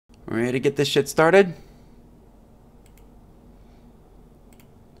Ready to get this shit started?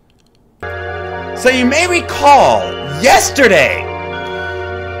 So you may recall, yesterday,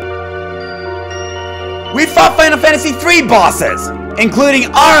 we fought Final Fantasy III bosses,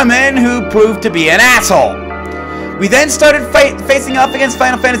 including Ahriman, who proved to be an asshole. We then started facing off against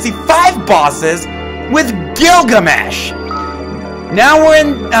Final Fantasy V bosses with Gilgamesh. Now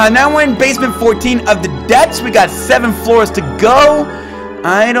we're in basement 14 of the depths. We got 7 floors to go.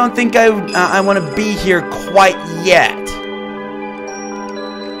 I don't think I want to be here quite yet.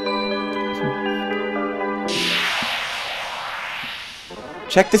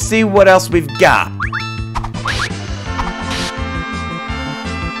 Check to see what else we've got.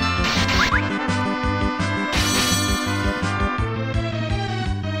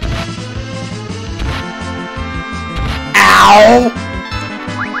 Ow!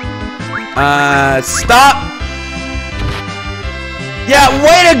 Stop! Yeah,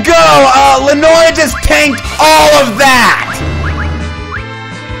 way to go! Lenora just tanked all of that!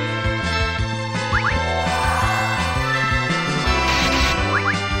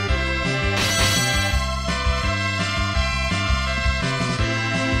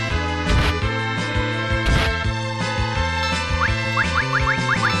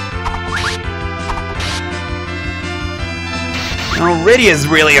 Rydia's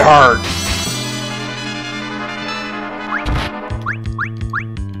really hurt.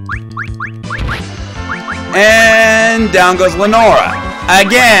 And down goes Lenora.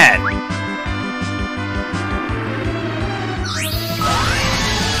 Again.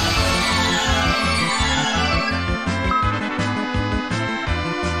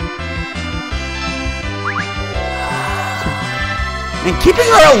 And keeping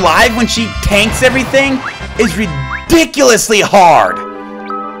her alive when she tanks everything is ridiculously hard.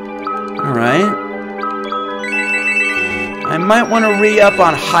 Alright. I might want to re-up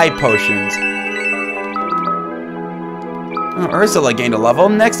on high potions. Oh, Ursula gained a level.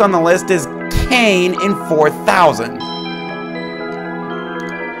 Next on the list is Kain in 4000.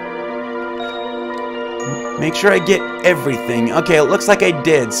 Make sure I get everything. Okay, it looks like I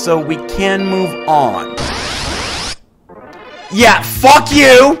did, so we can move on. Yeah, fuck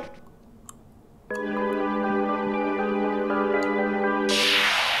you!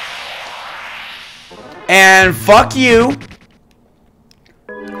 And fuck you.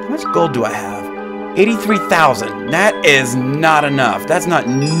 How much gold do I have? 83,000. That is not enough. That's not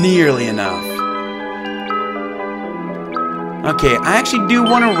nearly enough. Okay, I actually do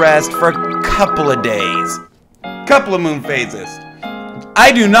want to rest for a couple of days. Couple of moon phases.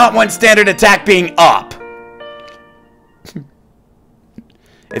 I do not want standard attack being up.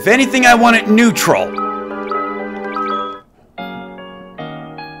 If anything, I want it neutral.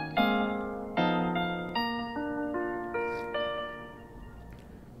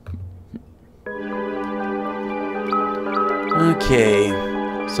 Okay,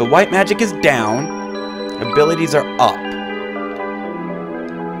 so white magic is down, abilities are up.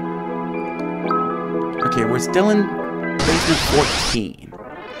 Okay, we're still in basement 14.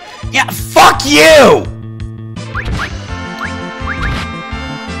 Yeah, fuck you!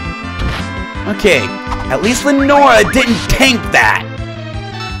 Okay, at least Lenora didn't tank that.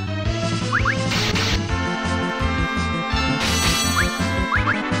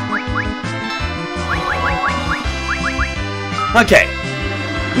 Okay,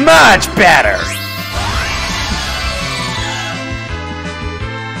 much better.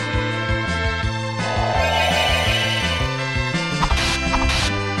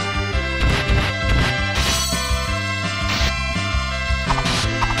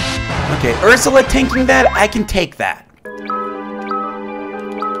 Okay, Ursula tanking that, I can take that.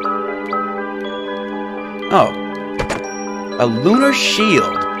 Oh, a lunar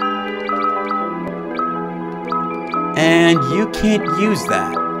shield. And you can't use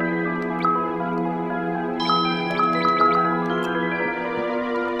that.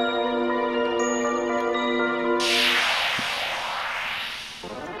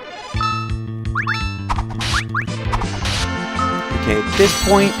 Okay, at this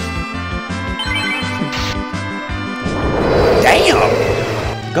point...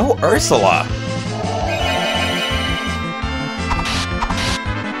 Damn! Go Ursula!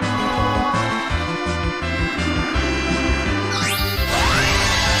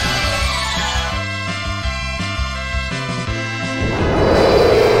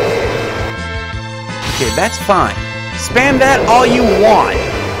 Okay, that's fine. Spam that all you want.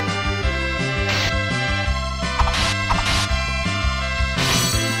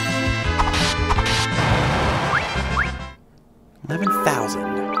 $11,000.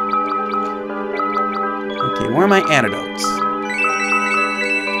 Okay, where are my antidotes?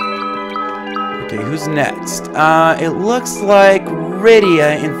 Okay, who's next? It looks like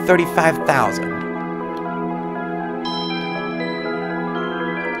Rydia in 35,000.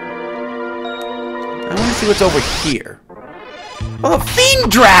 I want to see what's over here. Oh, Fiend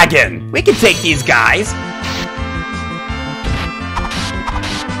Dragon! We can take these guys.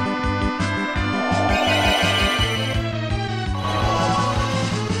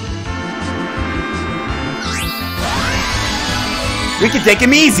 We can take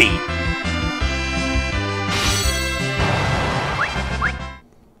him easy.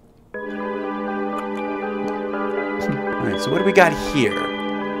 Alright, so what do we got here?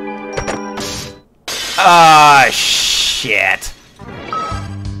 Ah, shit.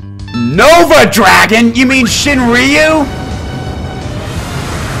 Nova Dragon? You mean Shinryu?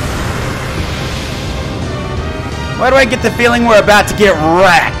 Why do I get the feeling we're about to get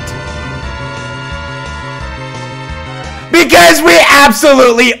wrecked? Because we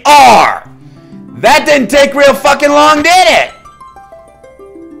absolutely are! That didn't take real fucking long, did it?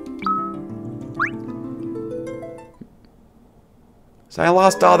 So I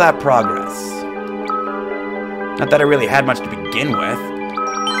lost all that progress. Not that I really had much to begin with.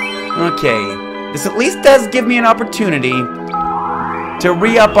 Okay, this at least does give me an opportunity to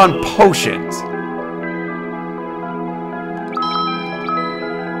re-up on potions.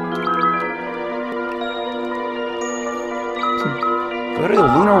 Go to the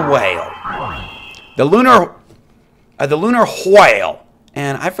Lunar Whale. The Lunar Whale.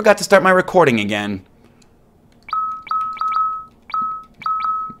 And I forgot to start my recording again.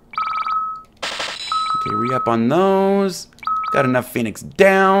 Okay, re-up on those. Got enough Phoenix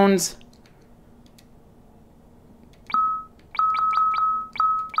Downs.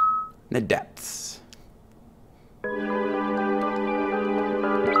 The depths.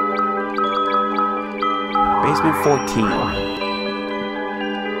 Basement 14.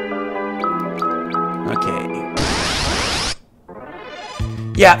 Okay.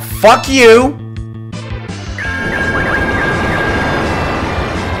 Yeah, fuck you.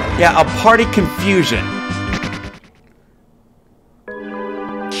 Yeah, a party confusion.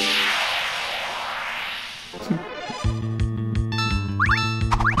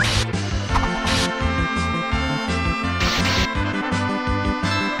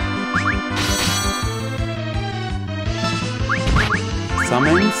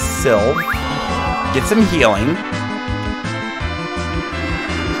 Summon Sylph. Get some healing.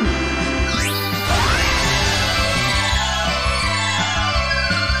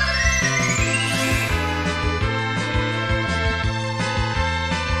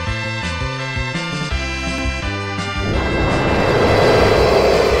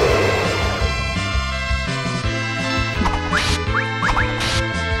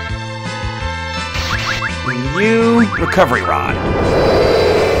 You recovery rod.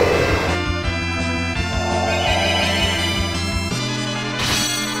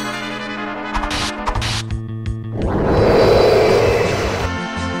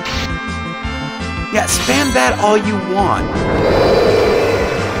 Yeah, spam that all you want.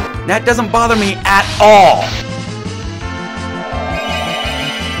 That doesn't bother me at all.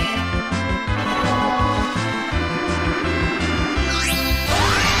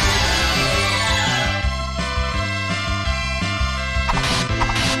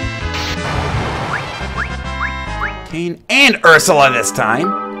 Cain and Ursula this time.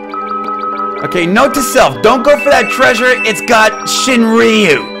 Okay, note to self, don't go for that treasure, it's got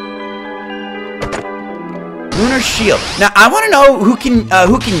Shinryu. Lunar Shield. Now I want to know who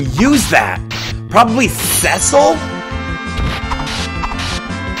can use that. Probably Cecil?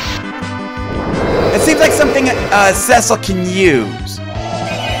 It seems like something Cecil can use.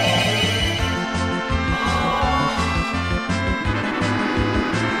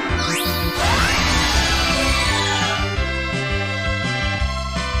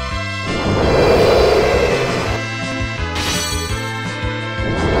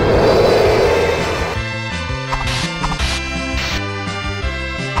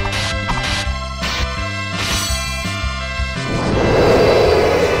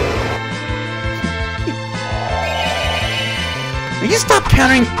 Will you stop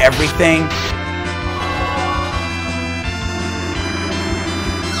countering everything?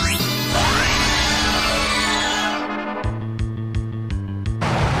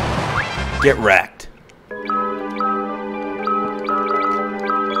 Get wrecked.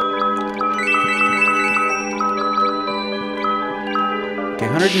 Okay,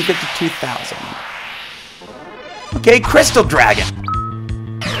 152,000. Okay, Crystal Dragon.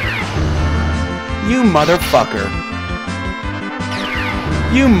 You motherfucker.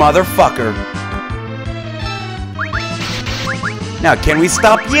 You motherfucker. Now, can we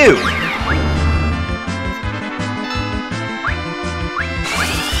stop you?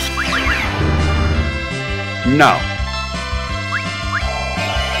 No.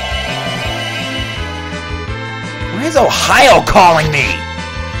 Why is Ohio calling me?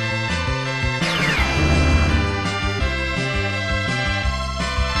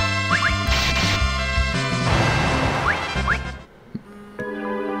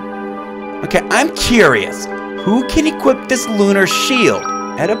 Okay, I'm curious. Who can equip this lunar shield?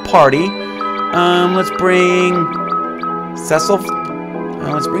 At a party. Let's bring Cecil.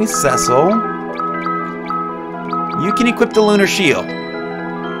 Let's bring Cecil. You can equip the lunar shield.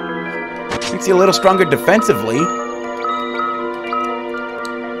 Makes you a little stronger defensively.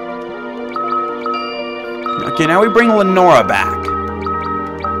 Okay, now we bring Lenora back.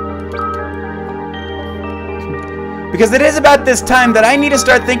 Because it is about this time that I need to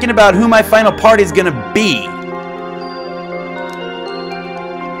start thinking about who my final party is gonna be.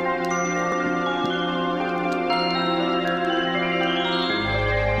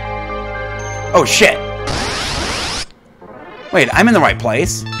 Oh shit. Wait, I'm in the right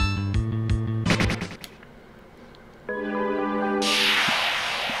place.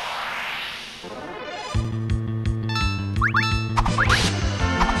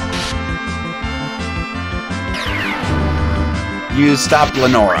 You stopped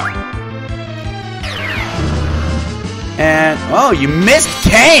Lenora. And, oh, you missed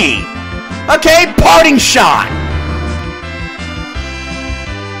Kane! Okay, parting shot!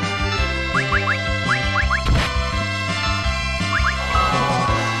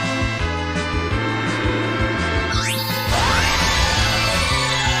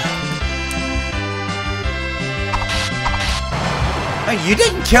 Oh, you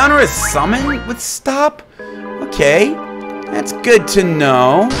didn't counter a summon with stop? Okay. That's good to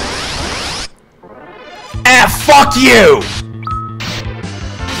know. Ah, fuck you!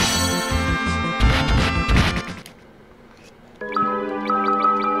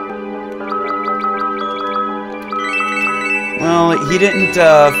 Well, he didn't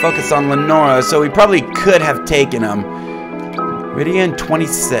focus on Lenora, so we probably could have taken him. Ridian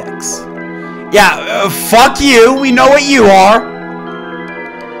 26. Yeah, fuck you! We know what you are!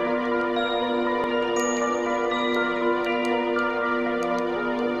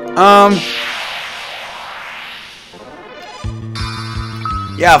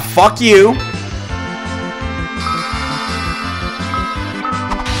 Yeah, fuck you.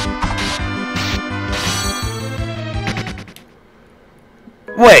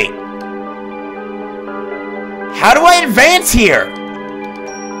 Wait. How do I advance here?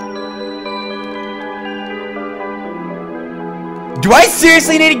 Do I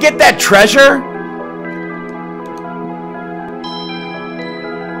seriously need to get that treasure?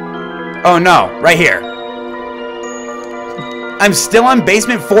 Oh no, right here. I'm still on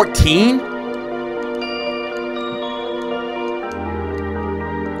basement 14?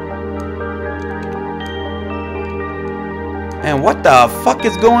 And what the fuck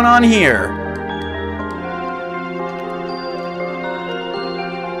is going on here?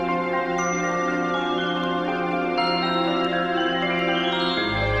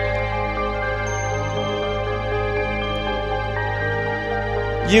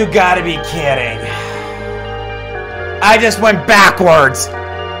 You gotta be kidding. I just went backwards.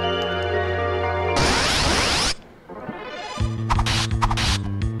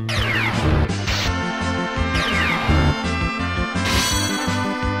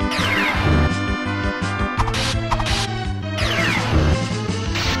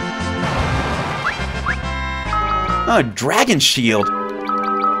 Oh, Dragon Shield.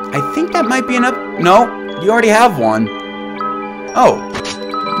 I think that might be an up... No, you already have one. Oh.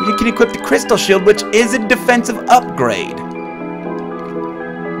 You can equip the Crystal Shield, which is a defensive upgrade.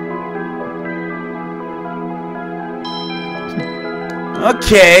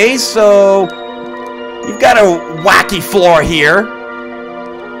 Okay, so you've got a wacky floor here.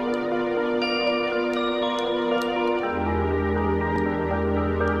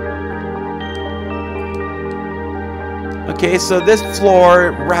 Okay, so this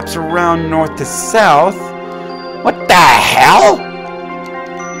floor wraps around north to south. What the hell?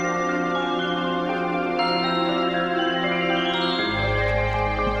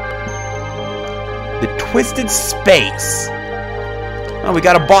 The Twisted Space. Oh, we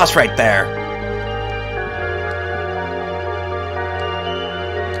got a boss right there.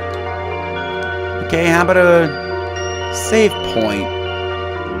 Okay, how about a save point?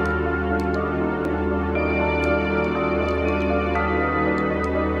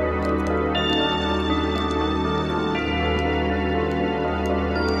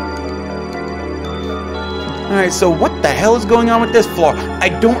 Alright, so what the hell is going on with this floor? I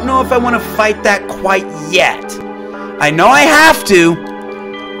don't know if I want to fight that quite yet. I know I have to.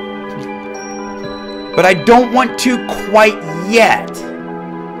 But I don't want to quite yet.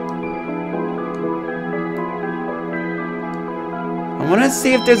 I want to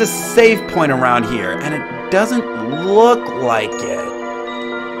see if there's a save point around here, and it doesn't look like it.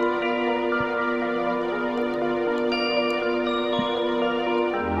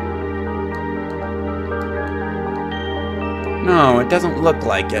 No, it doesn't look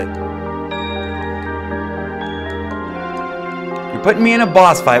like it. You're putting me in a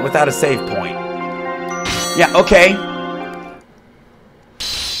boss fight without a save point. Yeah, okay.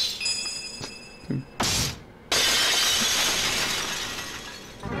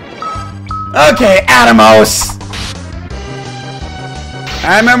 Okay, Atomos!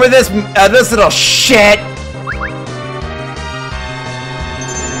 I remember this little shit.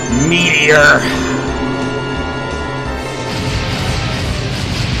 Meteor.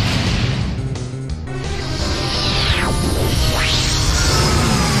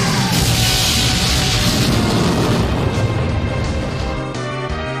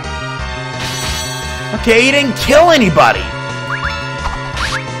 Okay, he didn't kill anybody.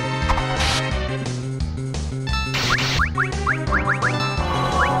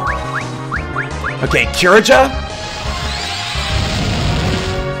 Okay, Kiraja?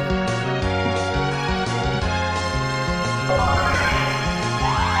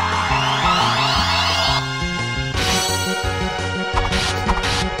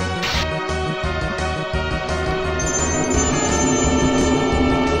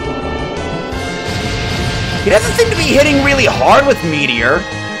 He doesn't seem to be hitting really hard with Meteor.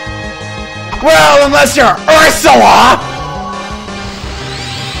 Well, unless you're Ursula!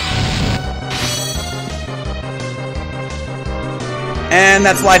 And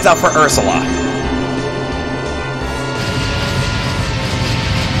that's lights out for Ursula.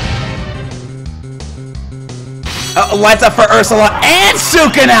 Lights out for Ursula and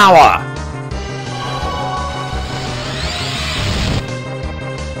Sukanawa!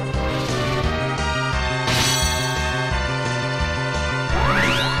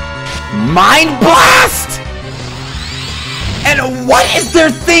 Mind Blast? And what is their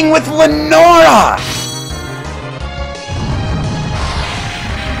thing with Lenora?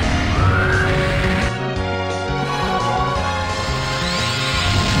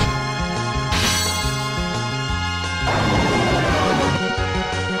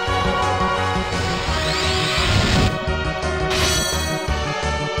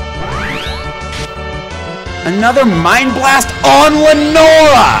 Another Mind Blast on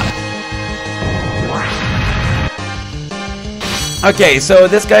Lenora! Okay, so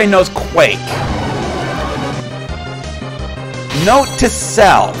this guy knows Quake. Note to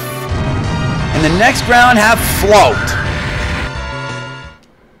self. In the next round, have Float.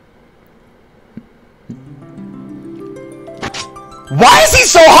 Why is he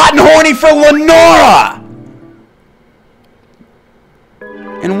so hot and horny for Lenora?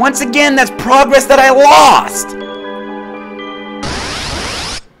 And once again, that's progress that I lost.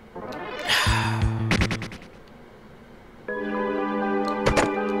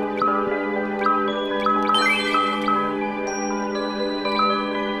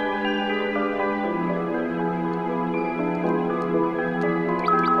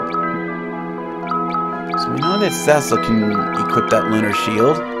 So we know that Cecil can equip that lunar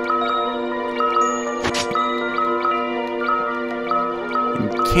shield.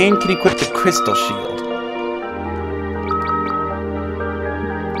 Cain can equip the crystal shield.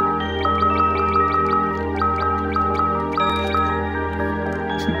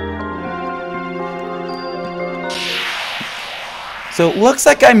 So it looks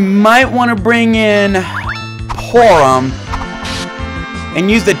like I might want to bring in Porum and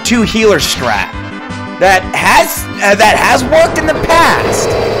use the 2 healer strat that has worked in the past,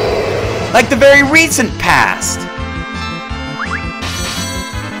 like the very recent past.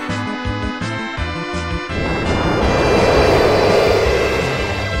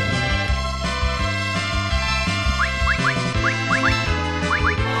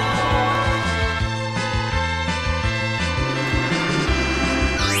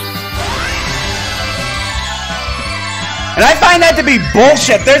 And I find that to be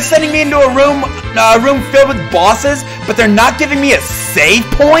bullshit. They're sending me into a room filled with bosses, but they're not giving me a save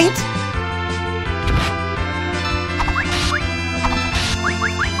point?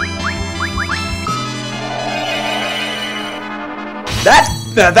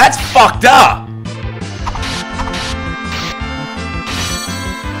 That's fucked up.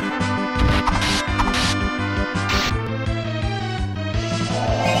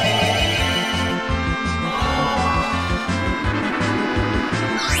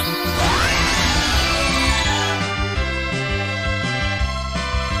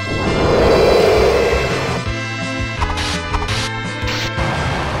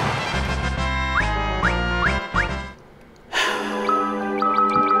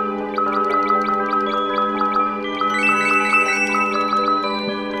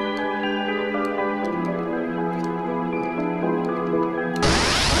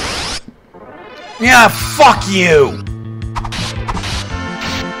 Yeah, fuck you!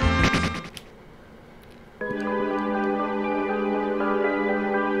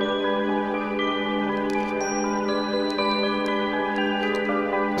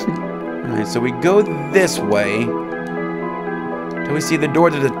 Alright, so we go this way till we see the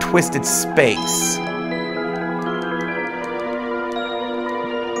door to the twisted space.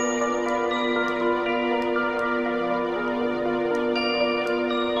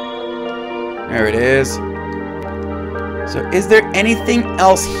 There it is. So is there anything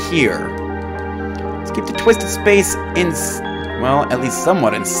else here? Let's keep the twisted space in, well, at least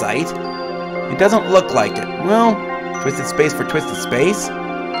somewhat in sight. It doesn't look like it. Well, twisted space for twisted space?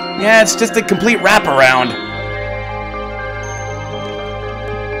 Yeah, it's just a complete wraparound.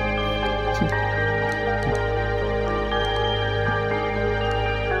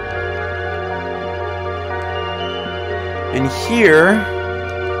 And here...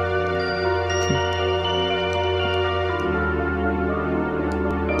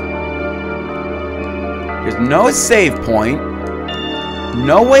 there's no save point,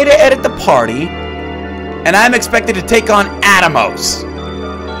 no way to edit the party, and I'm expected to take on Atomos.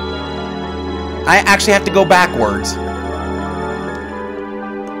 I actually have to go backwards.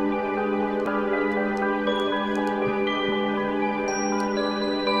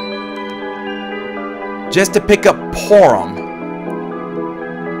 Just to pick up Porum.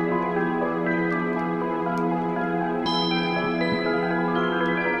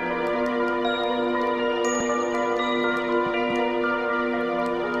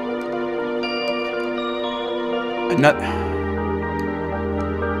 Not...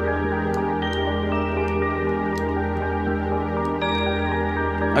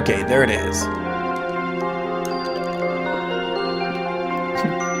 okay, there it is.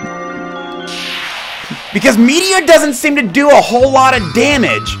 Because Meteor doesn't seem to do a whole lot of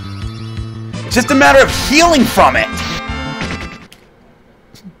damage. It's just a matter of healing from it.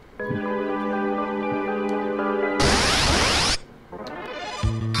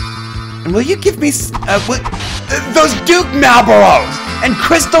 And will you give me... those Duke Malboros and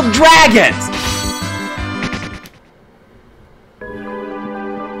Crystal Dragons!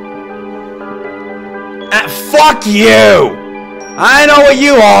 Fuck you! I know what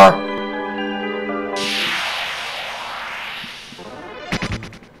you are!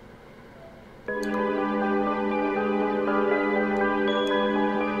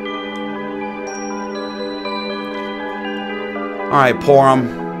 Alright,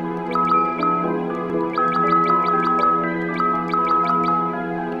 Porum.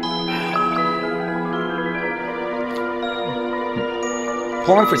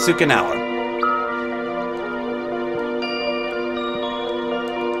 Porum for Sukanala.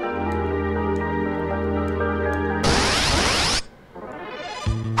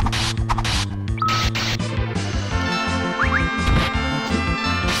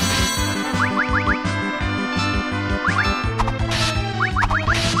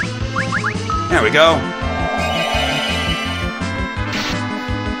 There we go.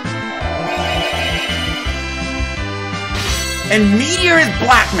 And Meteor is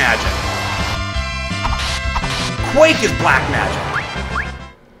black magic. Quake is black magic.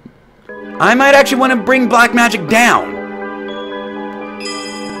 I might actually want to bring black magic down.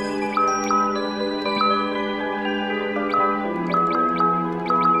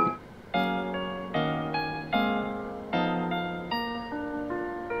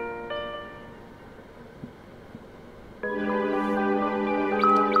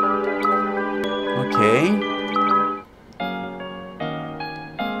 Okay.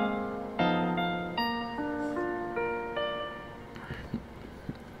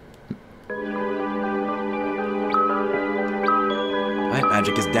 White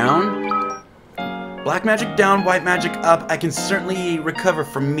magic is down. Black magic down, white magic up. I can certainly recover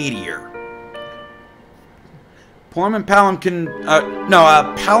from Meteor. Porum and Palom can...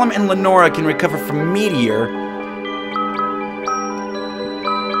 Palom and Lenora can recover from Meteor.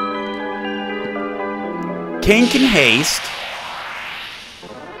 Kane can haste.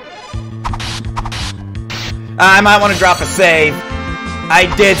 I might want to drop a save.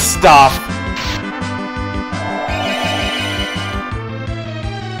 I did stuff.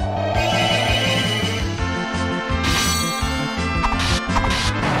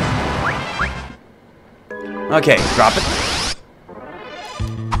 Okay, drop it.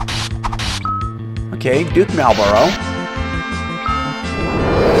 Okay, Duke Malboro.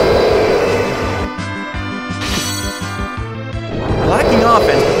 Lacking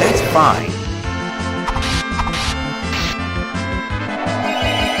offense, but that's fine.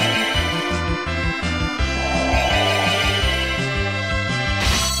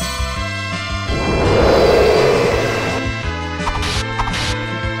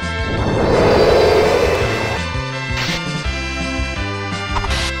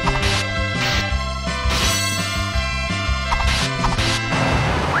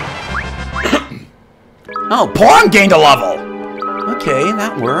 Oh, Porom gained a level! Okay,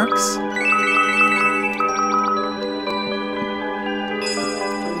 that works.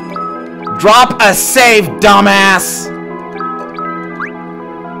 Drop a save, dumbass!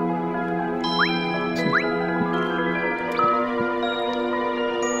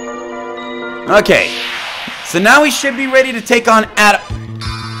 Okay, so now we should be ready to take on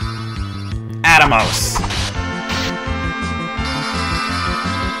Atomos.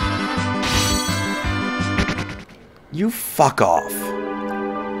 You fuck off.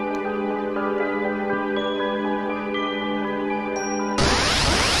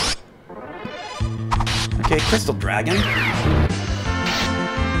 Okay, Crystal Dragon.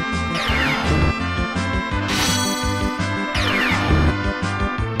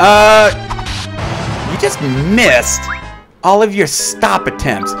 You just missed all of your stop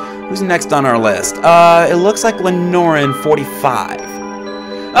attempts. Who's next on our list? It looks like Lenoran 45.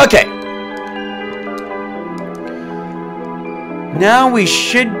 Okay. Now we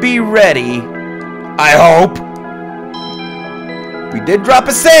should be ready, I hope. We did drop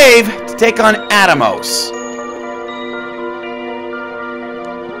a save to take on Atomos.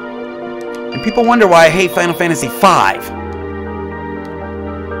 And people wonder why I hate Final Fantasy V.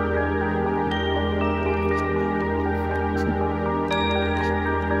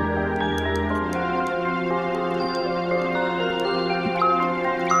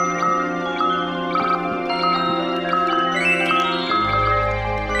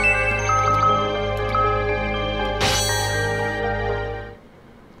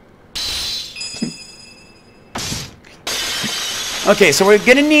 Okay, so we're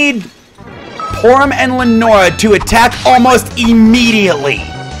gonna need Porom and Lenora to attack almost immediately.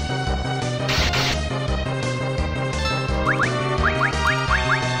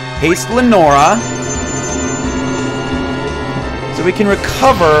 Haste Lenora so we can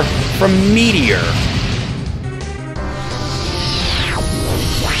recover from Meteor.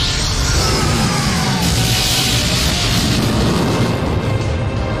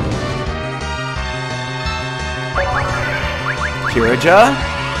 Kirija.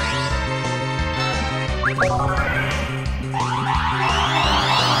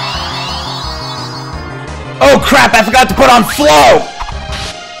 Oh crap, I forgot to put on Flow!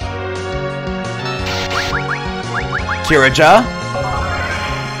 Kirija.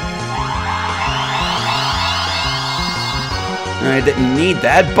 I didn't need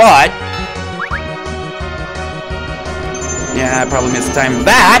that, but... yeah, I probably missed time for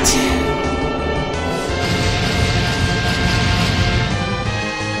that.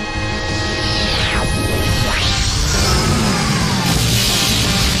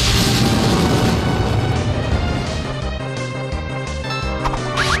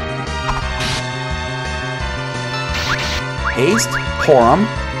 Haste, Porom.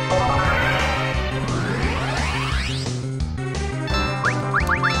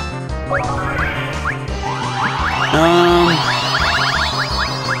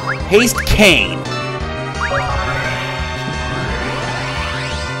 Haste, Kain.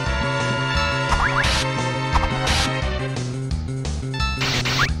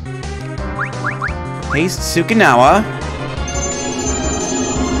 Haste, Sukinawa.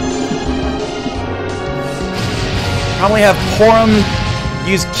 Probably have Porom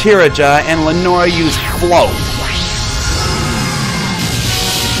use Kirija and Lenora use Float.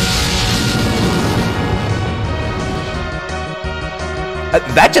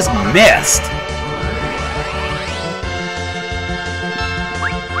 That just missed.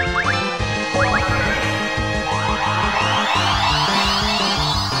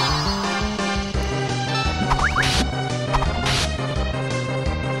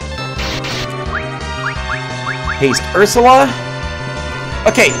 Haste Ursula.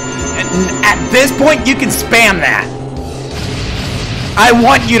 Okay, at this point you can spam that. I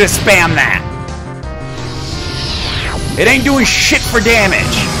want you to spam that. It ain't doing shit for damage.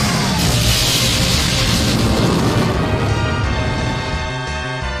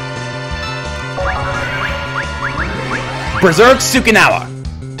 Berserk Sukinawa.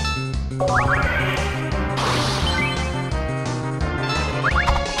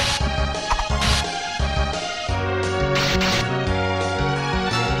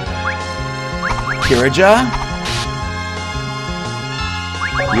 Kirija,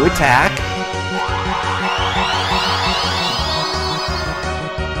 you attack.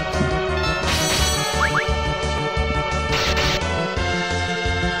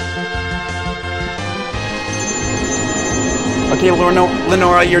 Okay,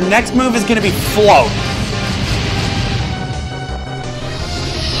 Lenora, your next move is going to be Float.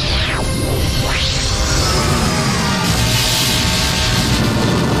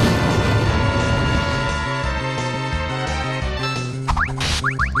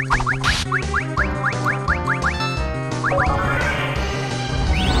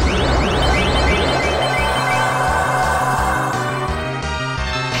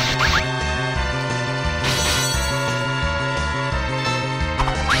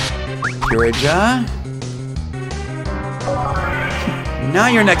 Kirija. Now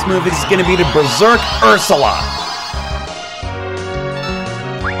your next move is going to be to Berserk Ursula.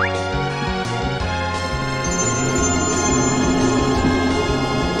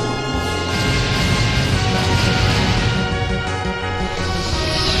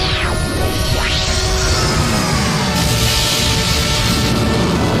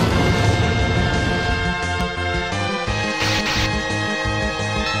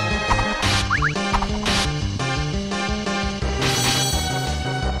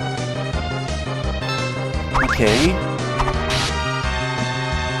 Okay.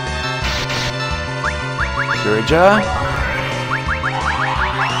 Kirija.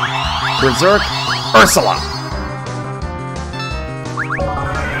 Berserk Ursula.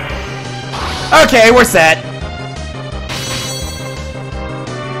 Okay, we're set.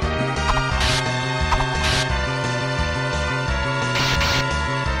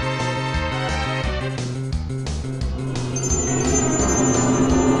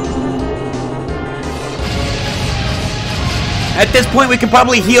 At this point, we can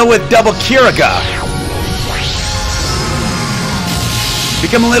probably heal with double Kiriga.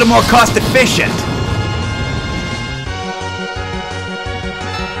 Become a little more cost efficient.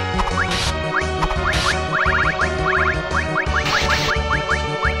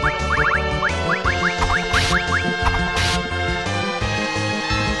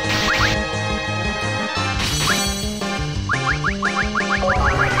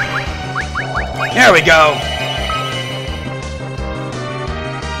 There we go.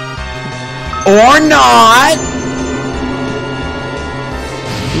 Or not!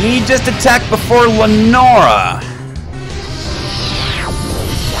 He just attacked before Lenora.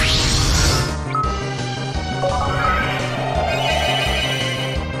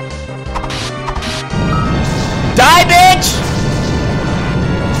 Die, bitch!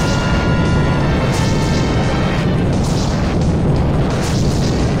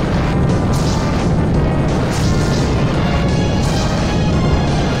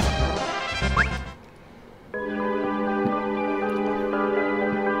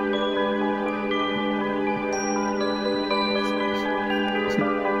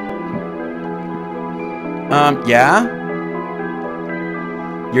 Yeah?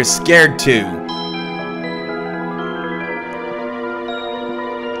 You're scared too.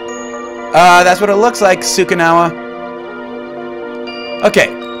 That's what it looks like, Sukanawa.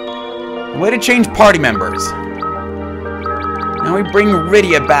 Okay. Way to change party members. Now we bring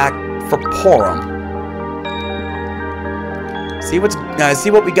Rydia back for Porom. See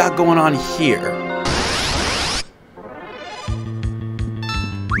what we got going on here.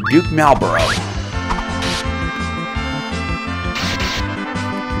 Duke Malboro.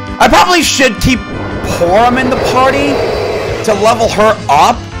 I probably should keep Porom in the party to level her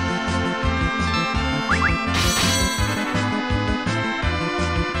up.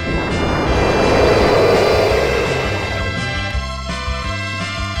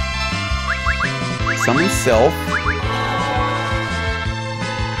 Summon Sylph.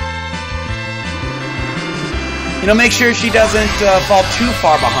 You know, make sure she doesn't fall too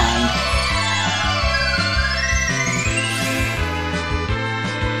far behind.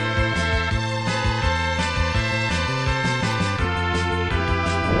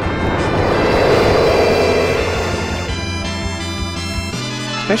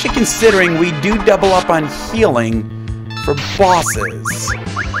 Especially considering we do double up on healing for bosses.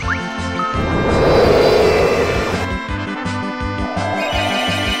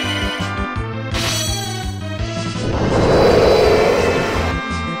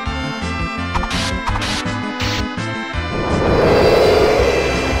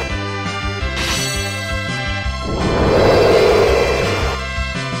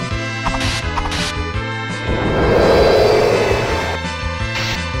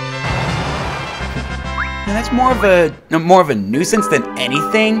 And that's more of a nuisance than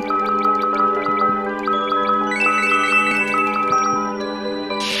anything.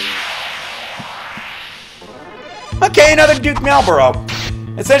 Okay, another Duke Malboro.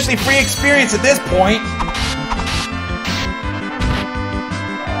 Essentially free experience at this point.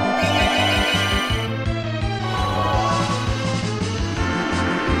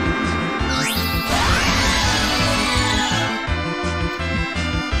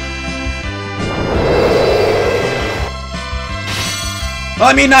 Well,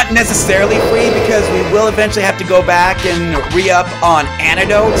 I mean, not necessarily free, because we will eventually have to go back and re-up on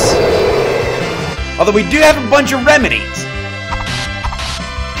antidotes. Although we do have a bunch of remedies.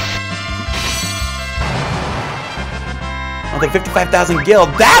 Although 55,000 gil,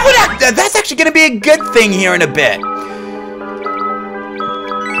 that's actually going to be a good thing here in a bit.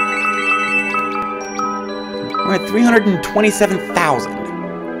 We're at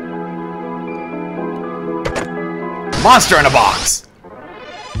 327,000. Monster in a box.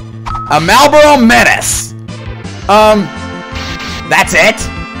 A Marlboro Menace. That's it?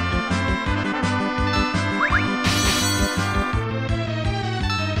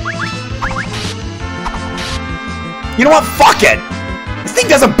 You know what? Fuck it! This thing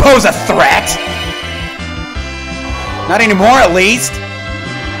doesn't pose a threat! Not anymore, at least.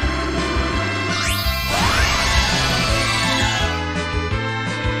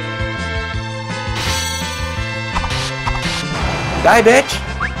 Die, bitch.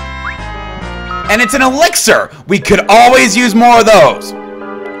 And it's an elixir! We could always use more of those.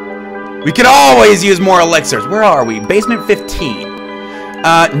 We could always use more elixirs. Where are we? Basement 15.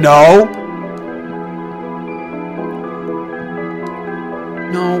 No.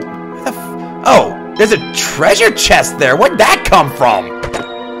 No. Where the oh, there's a treasure chest there. Where'd that come from?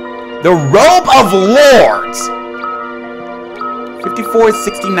 The Robe of Lords.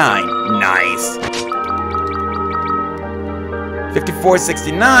 5469. Nice.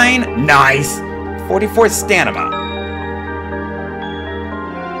 5469. Nice. 44 stamina.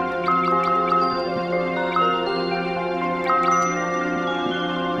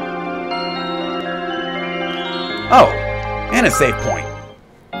 Oh, and a save point.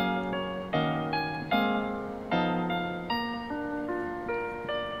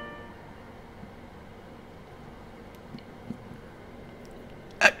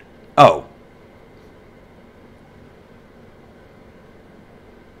 Oh.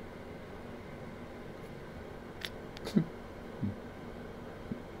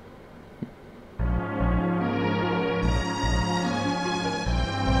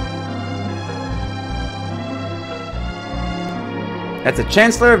 That's a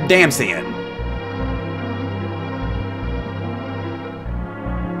Chancellor of Damcian.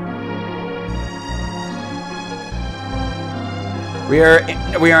 We are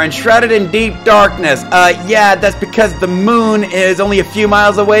enshrouded in deep darkness. Yeah, that's because the moon is only a few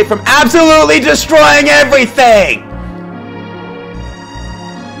miles away from absolutely destroying everything!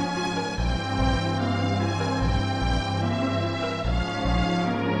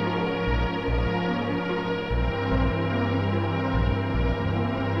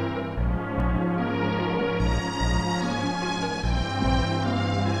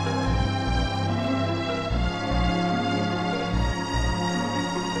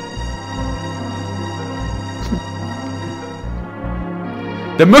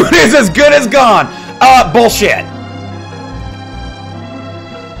 The moon is as good as gone! Bullshit!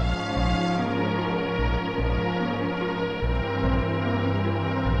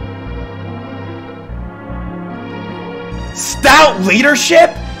 Stout leadership?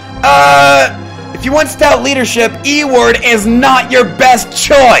 If you want stout leadership, E-word is not your best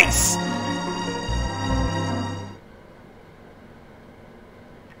choice!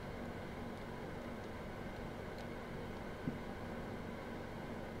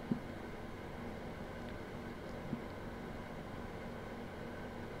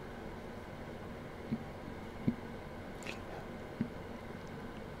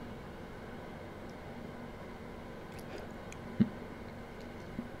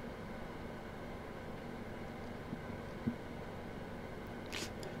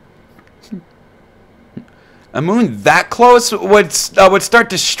 A moon that close would start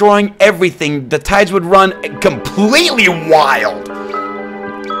destroying everything. The tides would run completely wild.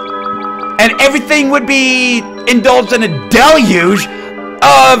 And everything would be indulged in a deluge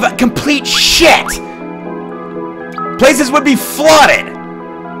of complete shit. Places would be flooded.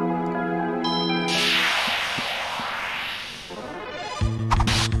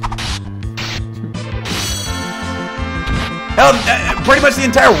 Hell, pretty much the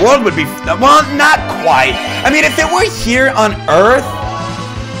entire world would be, well, not quite. I mean, if it were here on Earth,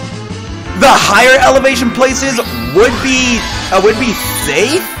 the higher elevation places would be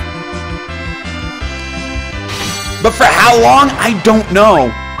safe. But for how long, I don't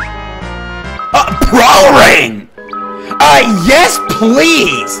know. Pro Ring! Yes,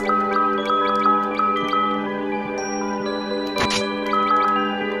 please!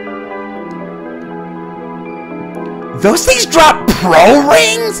 Those things drop pro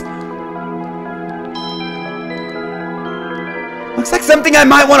rings? Looks like something I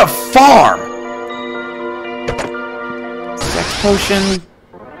might want to farm. Sex potion.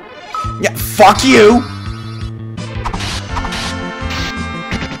 Yeah, fuck you!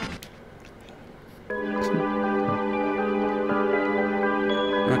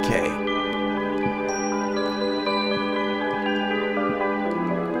 Okay.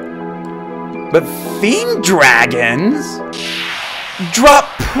 But Fiend Dragons drop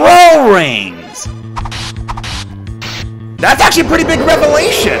Pro Rings! That's actually a pretty big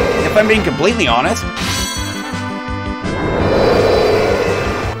revelation, if I'm being completely honest.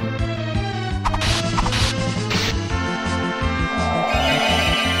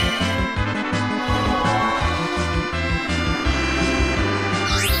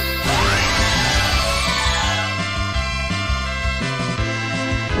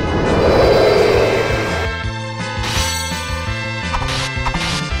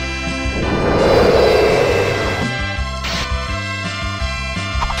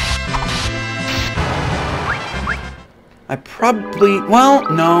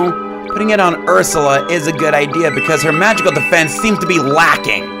 Well, no. Putting it on Ursula is a good idea because her magical defense seems to be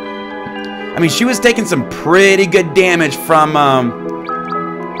lacking. I mean, she was taking some pretty good damage from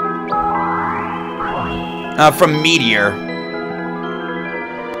Meteor.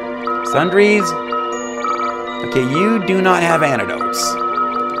 Sundries? Okay, you do not have antidotes.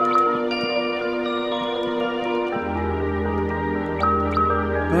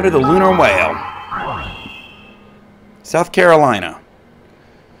 Go to the Lunar Whale. South Carolina.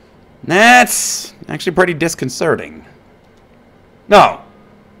 That's actually pretty disconcerting. No,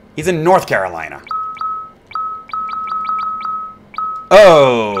 he's in North Carolina.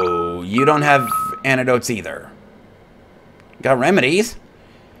 Oh, you don't have antidotes either. Got remedies?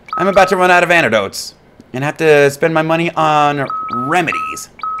 I'm about to run out of antidotes and have to spend my money on remedies.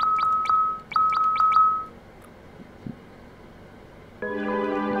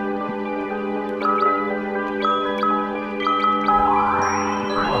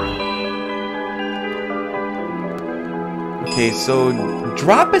 Okay, so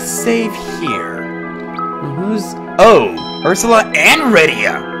drop a save here. Who's... Oh, Ursula and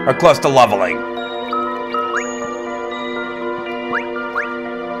Rydia are close to leveling.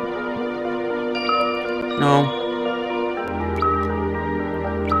 No.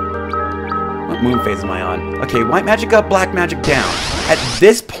 What moon phase am I on? Okay, white magic up, black magic down. At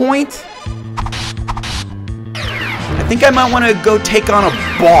this point, I think I might want to go take on a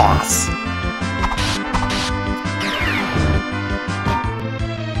boss.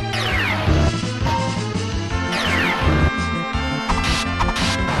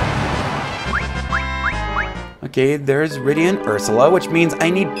 Okay, there's Rydia and Ursula, which means I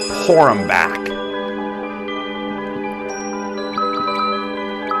need Porum back.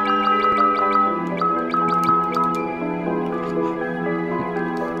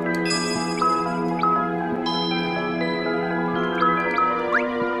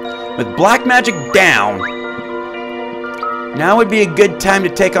 With black magic down, now would be a good time to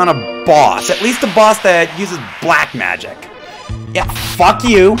take on a boss. At least a boss that uses black magic. Yeah, fuck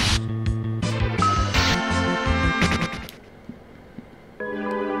you.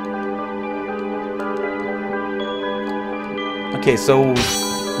 Okay, so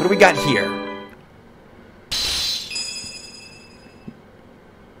what do we got here?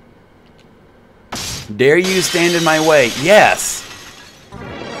 Dare you stand in my way? Yes.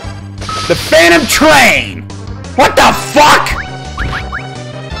 The Phantom Train! What the fuck?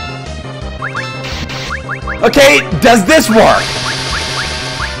 Okay, does this work?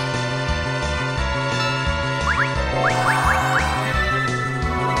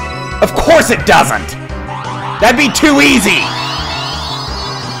 Of course it doesn't! That'd be too easy!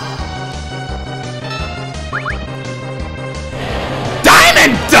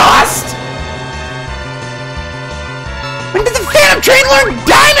 Diamond Dust?! When did the Phantom Train learn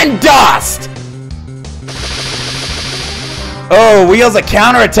Diamond Dust?! Oh, wheels a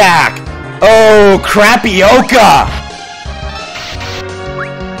counterattack! Oh, Crapioca!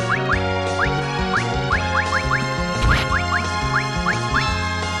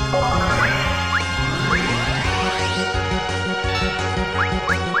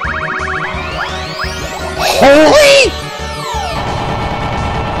 Holy?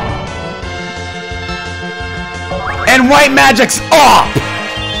 And white magic's up!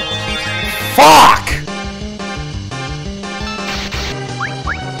 Fuck!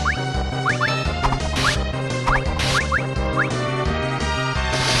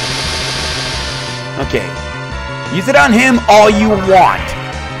 Okay. Use it on him all you want.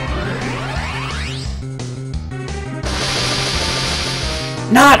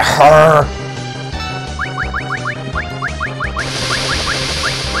 Not her!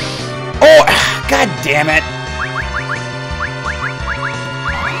 Oh, god damn it.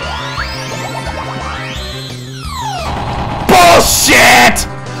 Bullshit!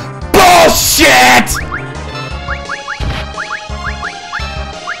 Bullshit!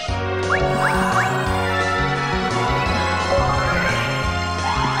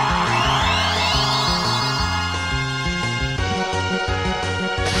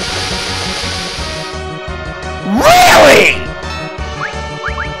 Really?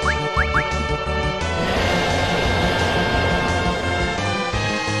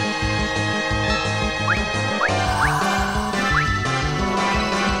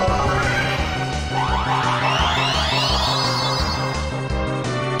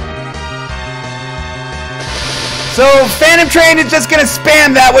 So Phantom Train is just gonna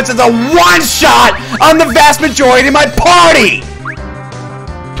spam that, which is a one-shot on the vast majority of my party!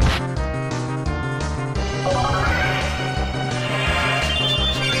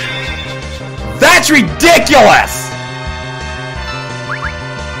 That's ridiculous!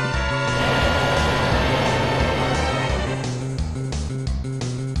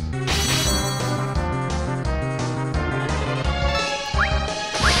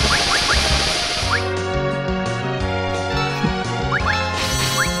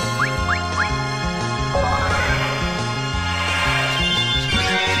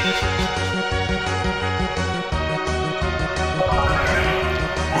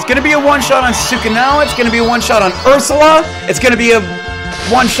 It's gonna be a one-shot on Sukinawa, it's gonna be a one-shot on Ursula, it's gonna be a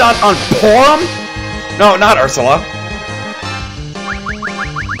one-shot on Porom. No, not Ursula.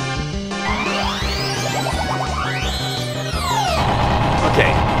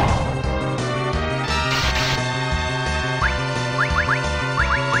 Okay.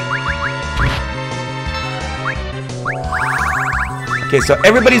 Okay, so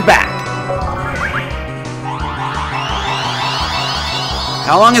everybody's back.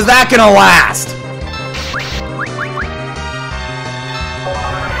 How long is that gonna last?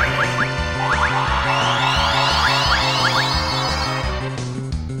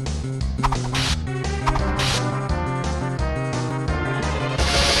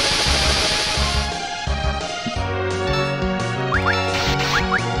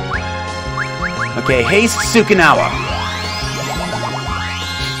 Okay, haste Sukinawa.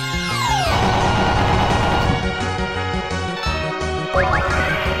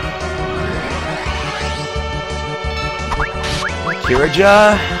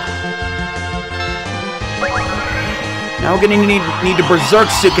 Kiraja. Now we're gonna need to berserk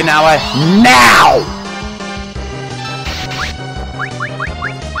Sukinawa now!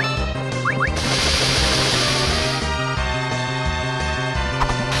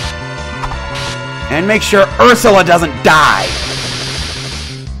 And make sure Ursula doesn't die.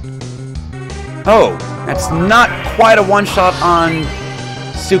 Oh, that's not quite a one-shot on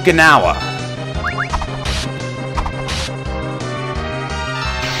Sukinawa.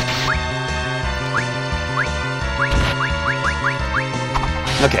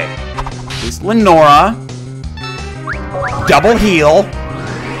 Okay, here's Lenora. Double heal.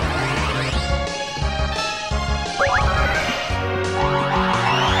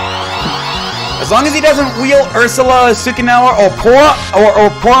 As long as he doesn't wheel Ursula, Sukinawa, or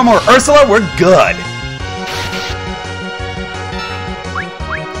Porom or Ursula, we're good.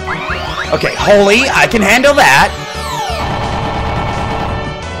 Okay, Holy, I can handle that.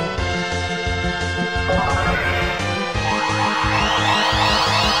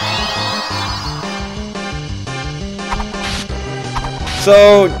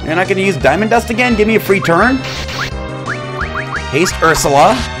 So, you're not gonna use Diamond Dust again? Give me a free turn? Haste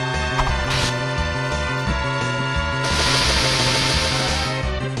Ursula.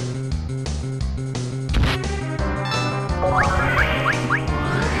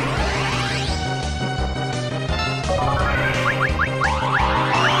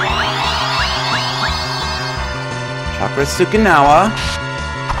 Chakra Sukinawa.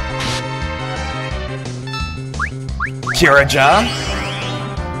 Kiraja.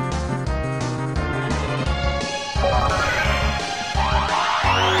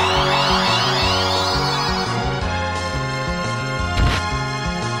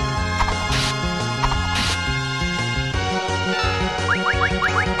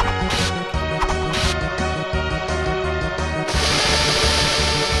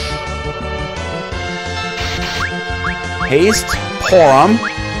 Haste Porom.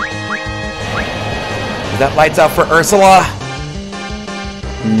 That lights out for Ursula.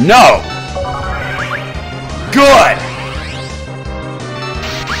 No. Good.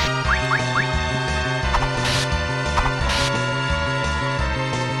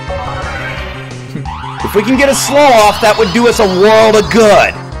 If we can get a slow off, that would do us a world of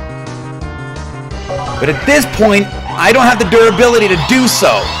good. But at this point, I don't have the durability to do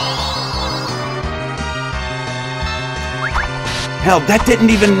so. Hell, that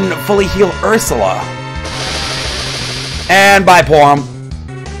didn't even fully heal Ursula. And bye, Porum.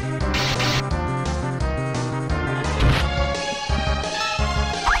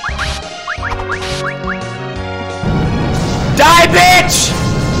 Die, bitch!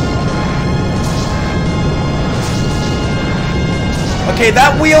 Okay,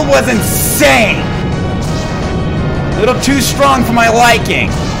 that wheel was insane. A little too strong for my liking.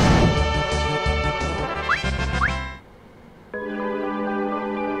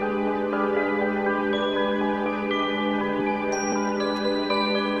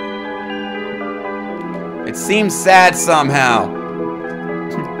 It seems sad somehow.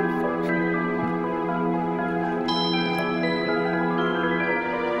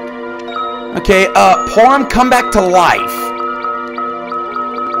 Okay, Porum, come back to life.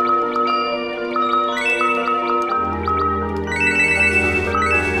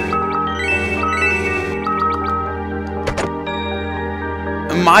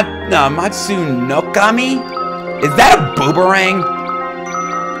 Matsunokami? Is that a boomerang?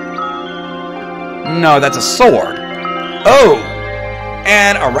 No, that's a sword. Oh!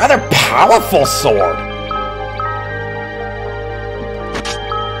 And a rather powerful sword.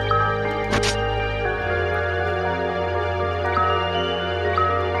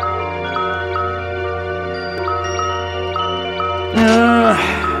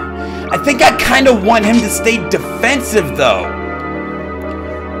 I think I kind of want him to stay defensive, though.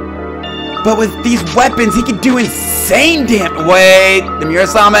 But with these weapons, he can do insane damage. Wait, the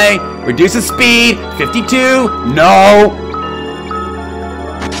Murasame reduces speed. 52. No.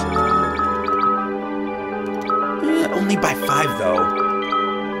 Only by 5, though.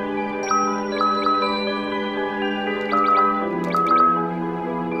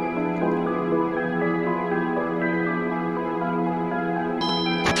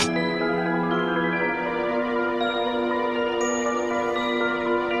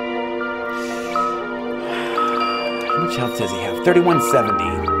 How much health does he have? 3170.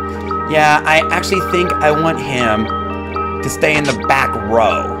 Yeah, I actually think I want him to stay in the back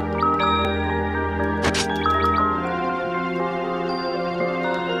row.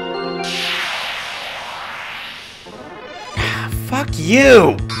 Fuck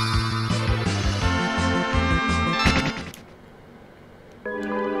you!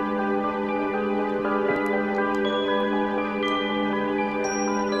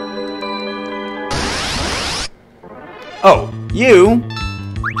 Oh, you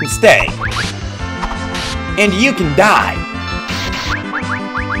can stay. And you can die.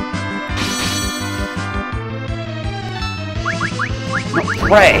 No,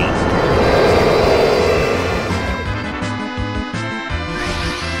 pray.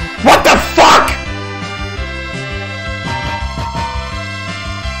 What the fuck?!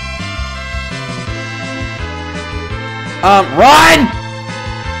 Run!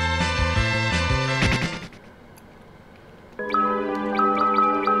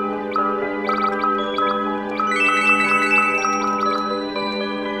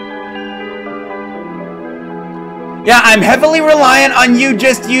 Yeah, I'm heavily reliant on you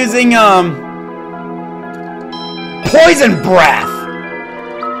just using, poison breath!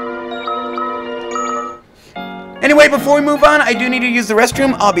 Anyway, before we move on, I do need to use the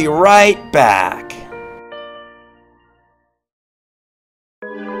restroom. I'll be right back.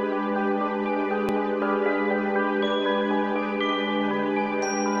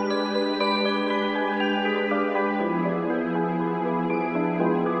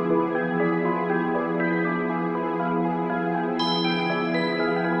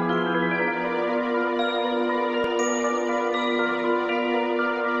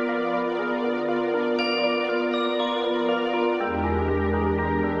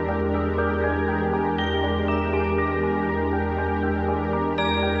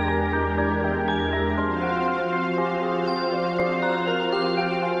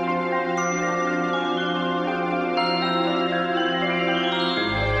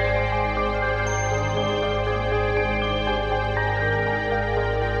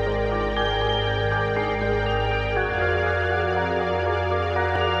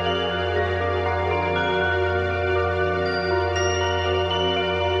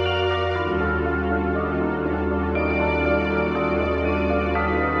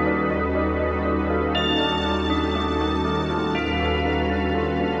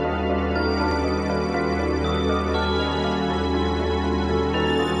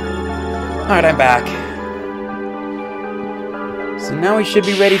 Alright, I'm back. So now we should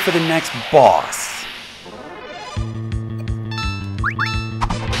be ready for the next boss.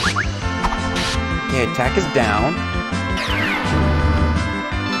 Okay, attack is down.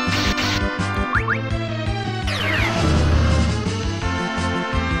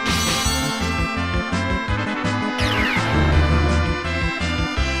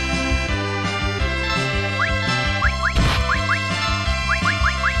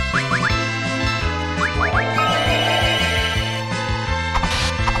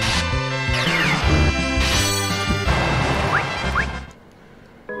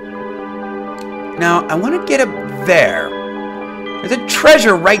 Now, I want to get up there. There's a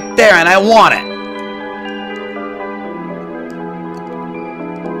treasure right there, and I want it.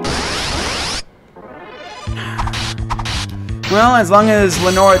 Well, as long as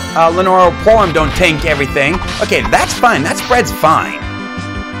Lenore or Porum don't tank everything. Okay, that's fine. That spread's fine.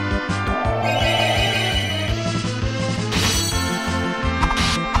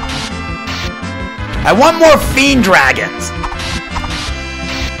 I want more Fiend Dragons.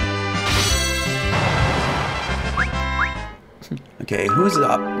 Okay, who's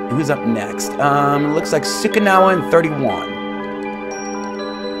up? Who's up next? Looks like Sukinawa in 31.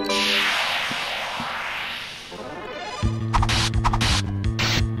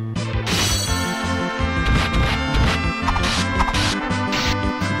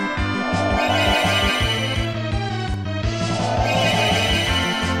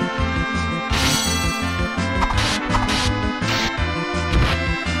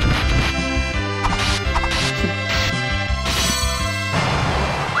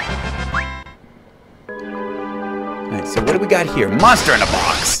 So what do we got here? Monster in a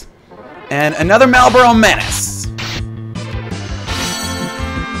box. And another Malboro Menace.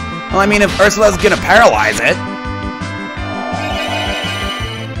 Well, I mean, if Ursula's gonna paralyze it.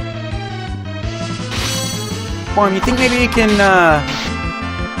 Porum, you think maybe you can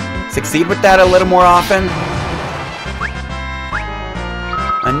succeed with that a little more often?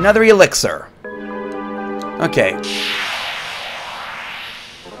 Another elixir. Okay.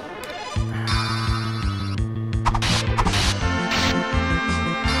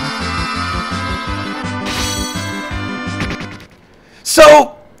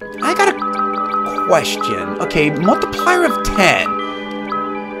 So, I got a question. Okay, multiplier of 10.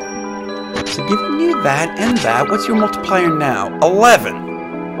 So giving you that and that, what's your multiplier now? 11.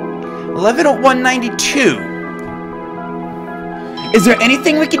 11 at 192. Is there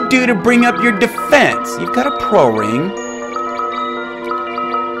anything we can do to bring up your defense? You've got a pro ring.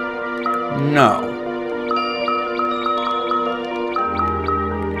 No.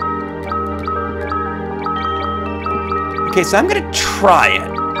 Okay, so I'm gonna try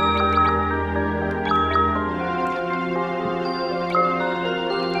it.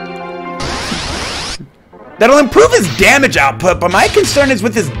 That'll improve his damage output, but my concern is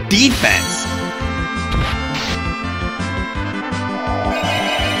with his defense.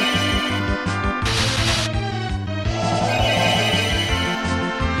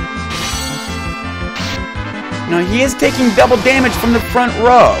 Now he is taking double damage from the front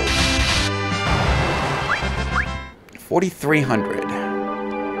row. 4,300.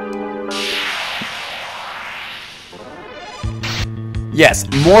 Yes,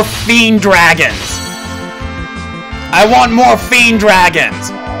 more Fiend Dragons. I want more Fiend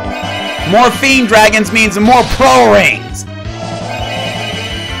Dragons. More Fiend Dragons means more Pro Rings.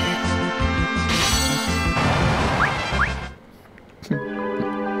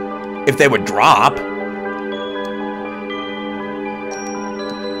 If they would drop.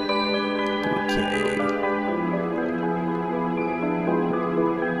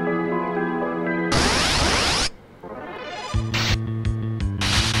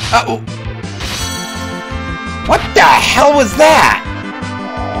 Uh-oh. What the hell was that?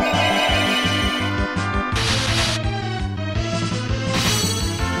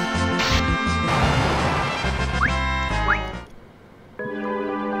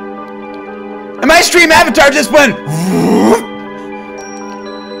 And my stream avatar just went...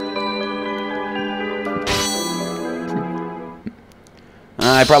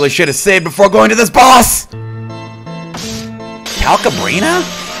 I probably should have saved before going to this boss. Calcabrina?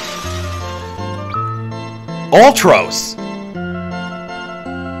 Ultros.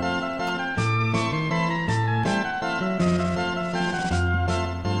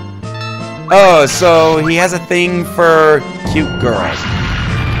 Oh, so he has a thing for cute girls.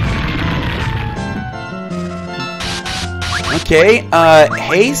 Okay,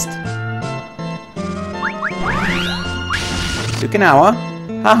 haste. Sukinawa.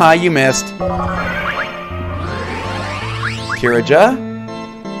 Haha, you missed. Kiraja.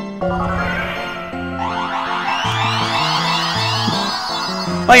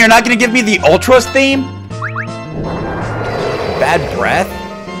 Oh, you're not gonna give me the Ultros theme? Bad breath?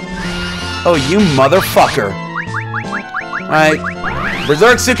 Oh, you motherfucker. Alright.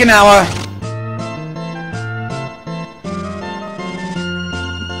 Berserk Sukinawa.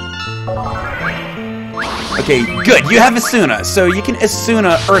 Okay, good. You have Asuna, so you can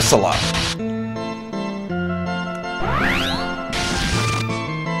Asuna Ursula.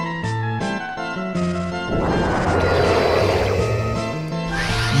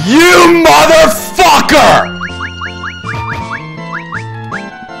 You motherfucker!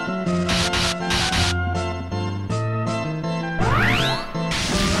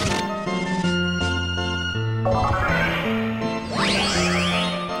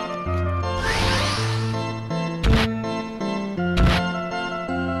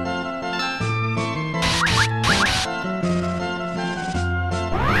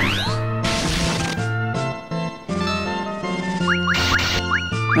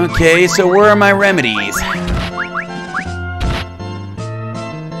 Okay, so where are my remedies?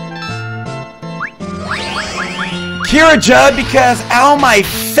 Kiraja, because ow my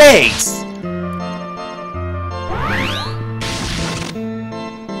face!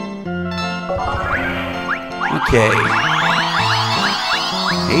 Okay.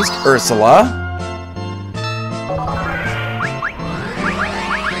 Haste Ursula.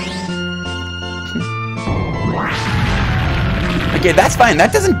 Okay, that's fine.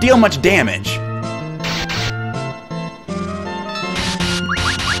 That doesn't deal much damage.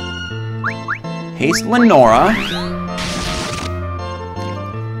 Haste Lenora.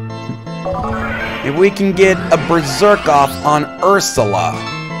 Maybe we can get a Berserk off on Ursula.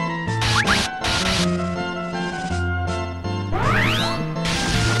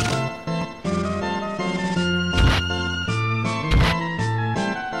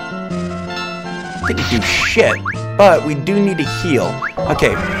 Didn't do shit, but we do need to heal.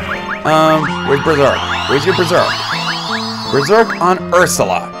 Okay, where's Berserk? Where's your Berserk? Berserk on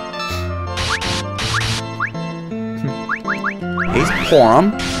Ursula. Haste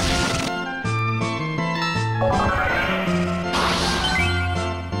Porum.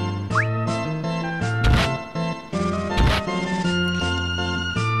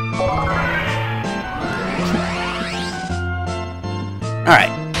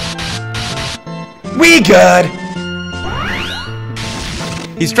 Alright. We good!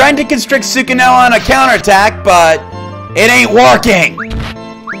 He's trying to constrict Sukuna on a counterattack, but it ain't working!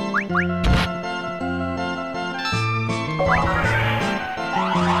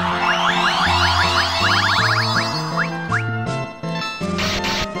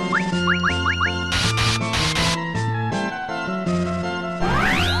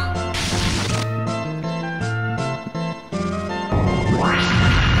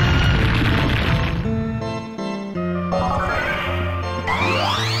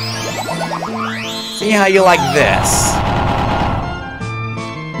 See how you like this.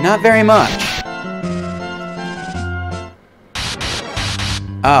 Not very much.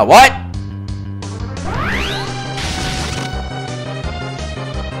 What?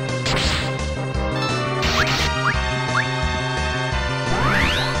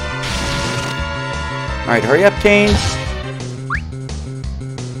 Alright, hurry up, Kane.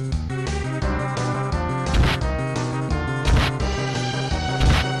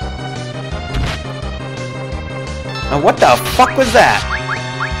 What the fuck was that?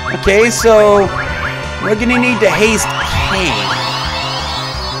 Okay, so we're gonna need to haste Kane.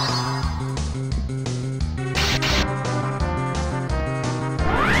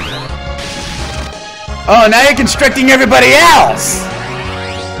 Oh, now you're constricting everybody else!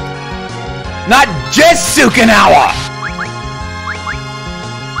 Not just Sukuna!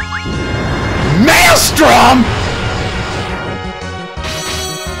 Maelstrom!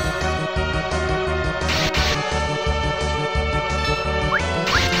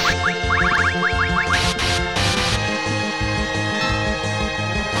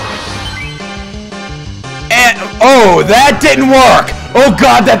 Oh, that didn't work! Oh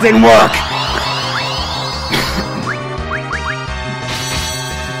god, that didn't work!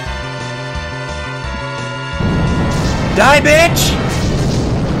 Die, bitch!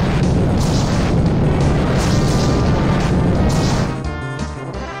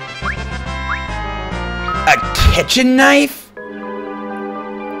 A kitchen knife?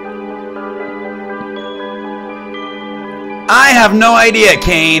 I have no idea,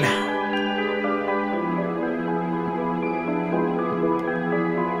 Kane.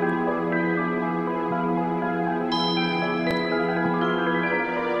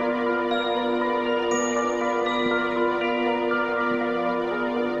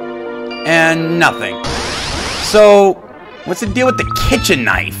 And nothing. So, what's the deal with the kitchen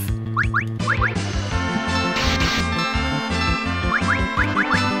knife?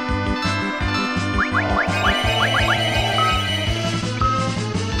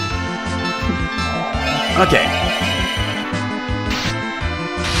 Okay.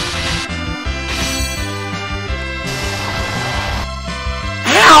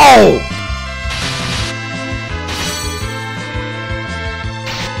 Ow!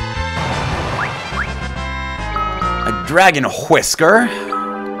 Dragon Whisker.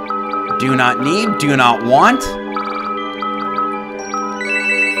 Do not need, do not want.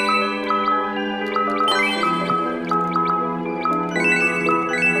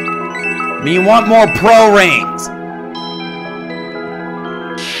 Me want more pro rings.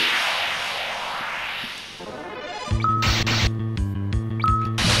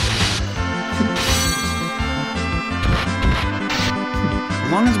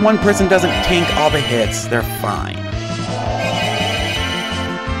 As long as one person doesn't tank all the hits, they're fine.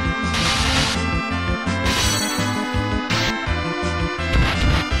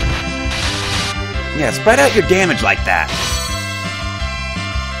 Yeah, spread out your damage like that.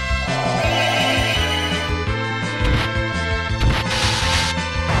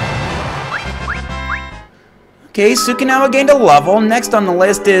 Okay, Sukinawa gained a level. Next on the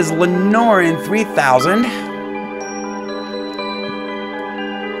list is Lenore in 3000.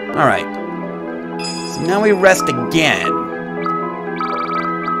 Alright. So now we rest again.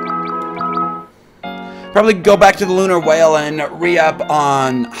 Probably go back to the Lunar Whale and re-up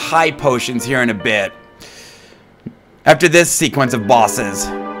on high potions here in a bit. After this sequence of bosses.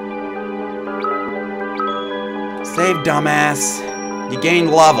 Save, dumbass. You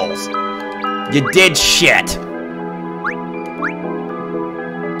gained levels. You did shit.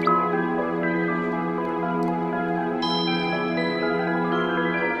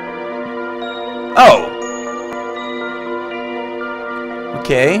 Oh.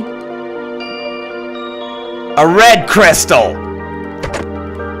 Okay. A red crystal.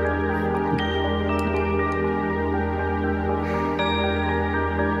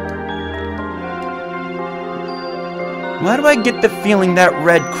 Why do I get the feeling that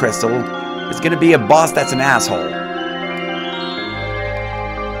red crystal is gonna be a boss that's an asshole?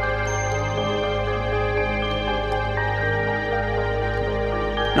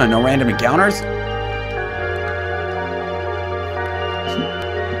 No random encounters?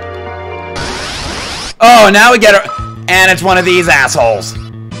 Oh, now we get it, and it's one of these assholes.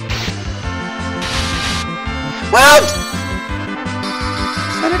 Well,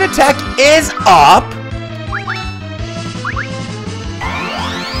 standard attack is up.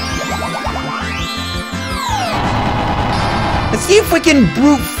 Let's see if we can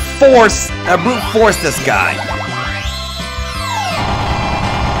brute force this guy.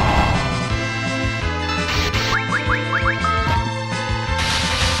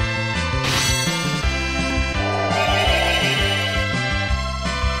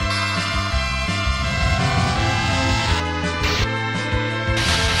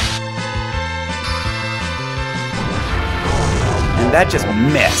 That just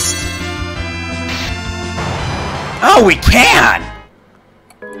missed. Oh, we can!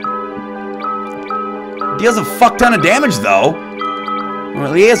 Deals a fuck ton of damage, though. Or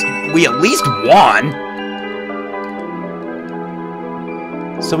we at least won.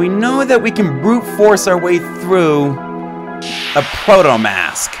 So we know that we can brute force our way through a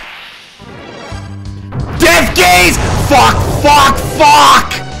proto-mask. Death gaze! Fuck, fuck,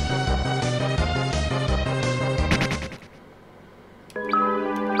 fuck!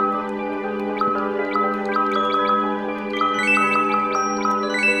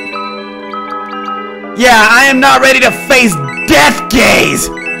 Yeah, I am not ready to face Death Gaze!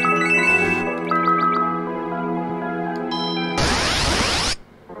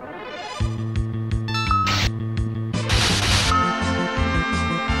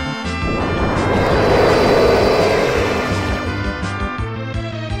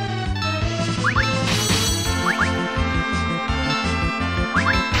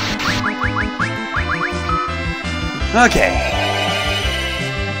 Okay.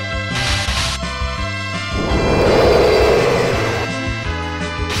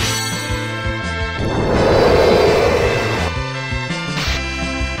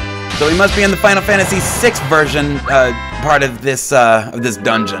 So we must be in the Final Fantasy VI version part of this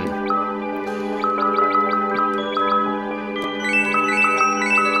dungeon.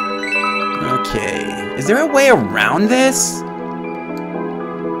 Okay, is there a way around this?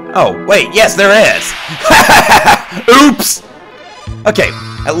 Oh wait, yes there is. Oops. Okay,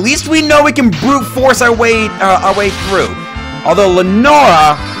 at least we know we can brute force our way through. Although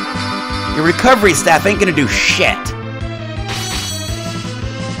Lenora, your recovery staff ain't gonna do shit.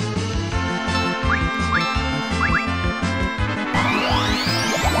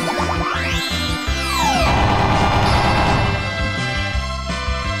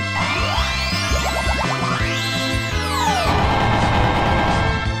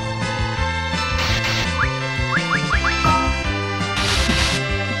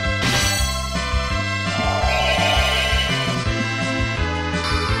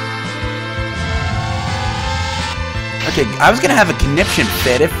 Okay, I was gonna have a conniption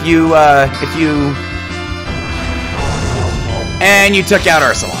fit if you and you took out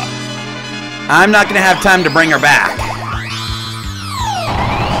Ursula. I'm not gonna have time to bring her back.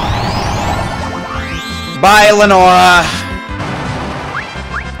 Bye, Lenora.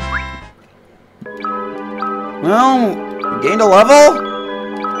 Well, gained a level?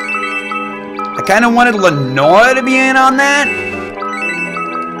 I kinda wanted Lenora to be in on that.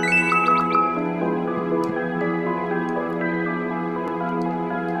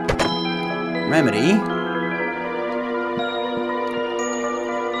 Remedy.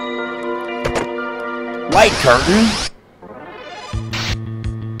 Light curtain.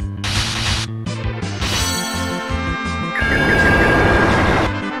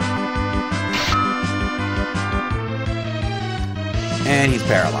 And he's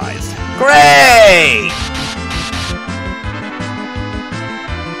paralyzed. Great!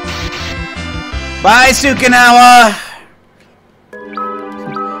 Bye, Sukinawa!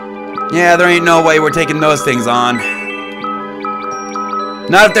 Yeah, there ain't no way we're taking those things on.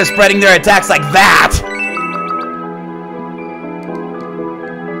 Not if they're spreading their attacks like that!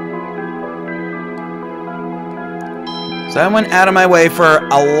 So I went out of my way for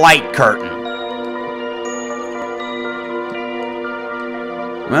a light curtain.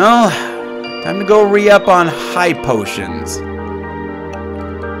 Well, time to go re-up on high potions.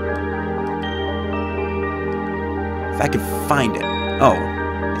 If I could find it. Oh,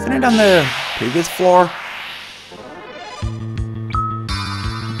 isn't it on the previous floor?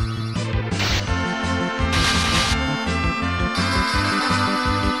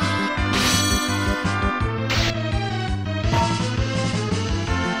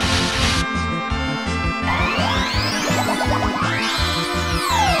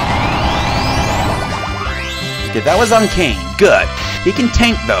 Okay, that was on Cain. Good. He can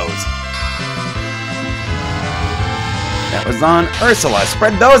tank those. That was on Ursula.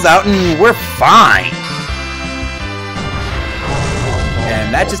 Spread those out and we're fine.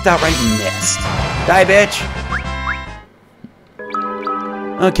 And that just outright missed. Die, bitch.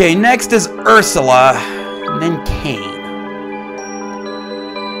 Okay, next is Ursula. And then Cain.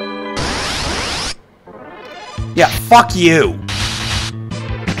 Yeah, fuck you.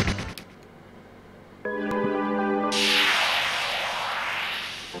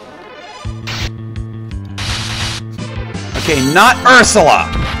 Okay, not Ursula!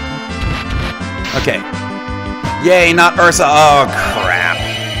 Okay. Yay, not Ursula. Oh, crap.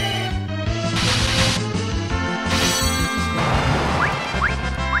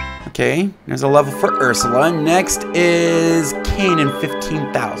 Okay, there's a level for Ursula. Next is Cain in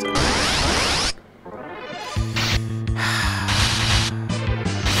 15,000.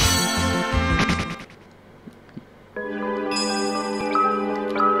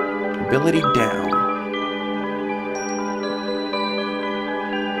 Ability down.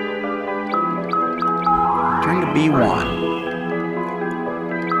 Return to B1.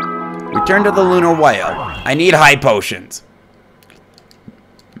 Return to the Lunar Whale. I need high potions.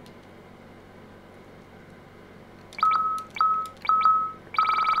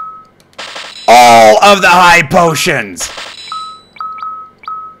 All of the high potions!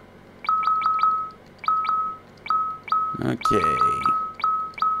 Okay.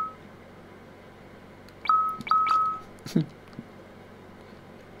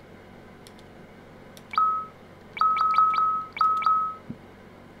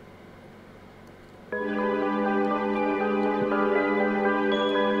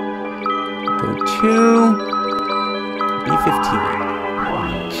 Go to B15.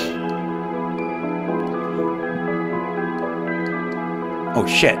 Oh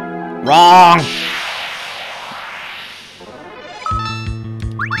shit. Wrong!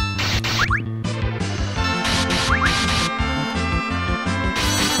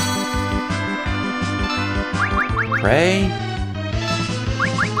 Pray.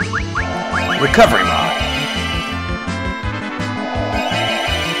 Recovery mod.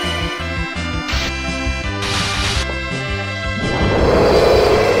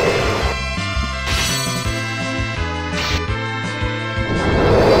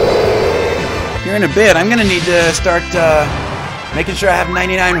 Here in a bit, I'm gonna need to start making sure I have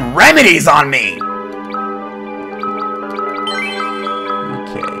 99 remedies on me.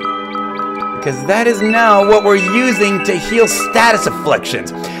 Okay. Because that is now what we're using to heal status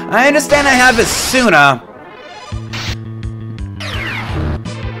afflictions. I understand I have Asuna.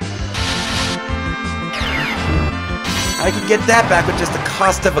 I could get that back with just the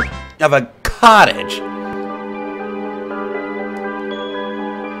cost of a cottage.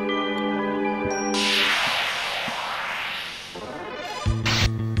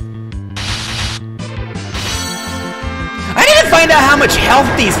 I need to find out how much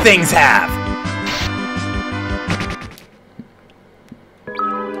health these things have.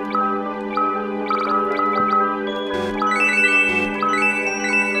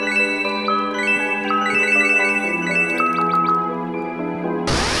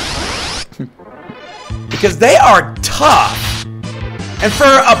 Because they are tough. And for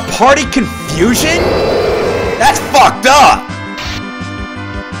a party confusion? That's fucked up.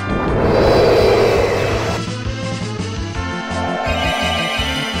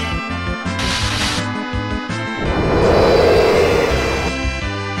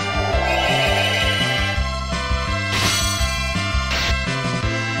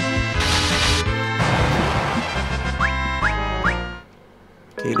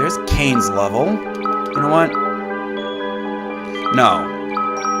 Okay, there's Kane's level. You know what? No.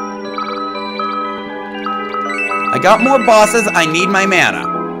 I got more bosses. I need my mana.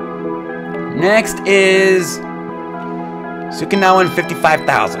 Next is Sukinawa and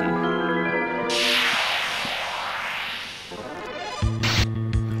 55,000.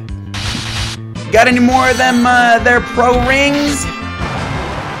 Got any more of them, their pro rings?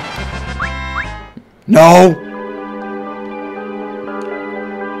 No.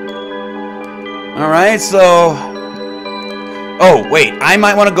 Alright, so... Oh, wait, I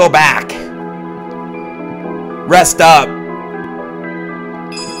might want to go back. Rest up.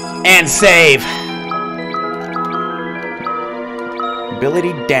 And save.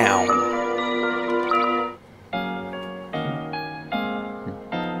 Ability down.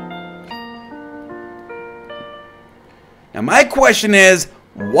 Now my question is,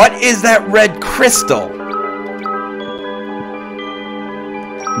 what is that red crystal?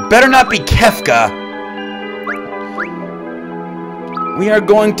 Better not be Kefka. We are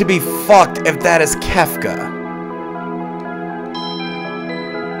going to be fucked if that is Kefka.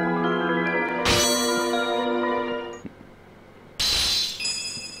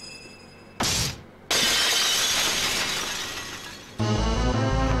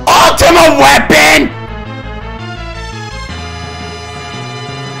 Ultimate weapon!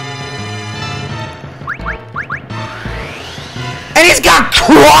 And he's got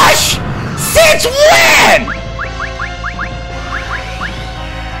Crush? Since when?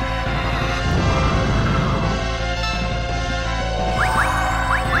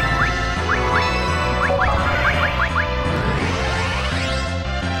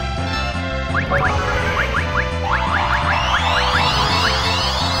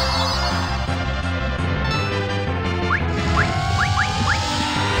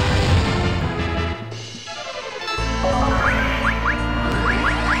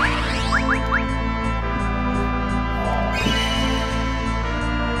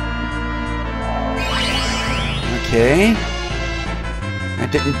 Okay. That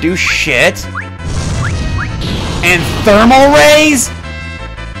didn't do shit. And thermal rays?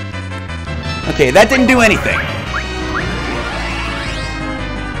 Okay, that didn't do anything.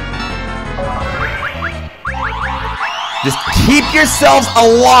 Just keep yourselves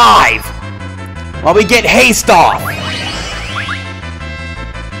alive while we get haste off.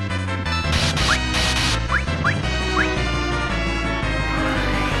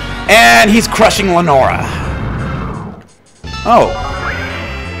 And he's crushing Lenora. Oh.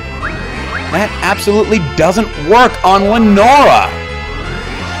 That absolutely doesn't work on Lenora.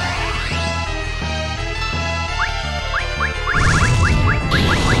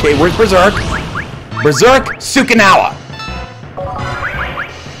 Okay, where's Berserk? Berserk, Sukinawa.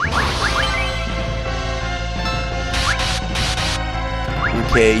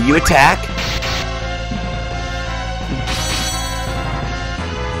 Okay, you attack.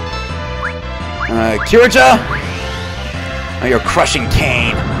 Kirija? Oh, you're crushing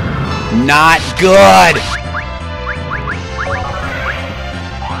Kane. Not good!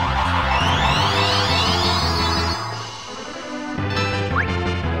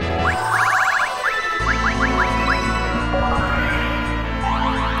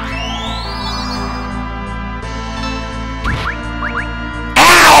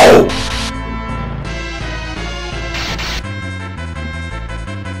 Ow!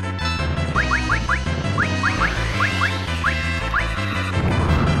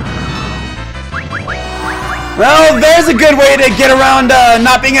 Well, there's a good way to get around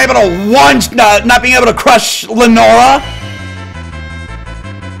not being able to not being able to crush Lenora.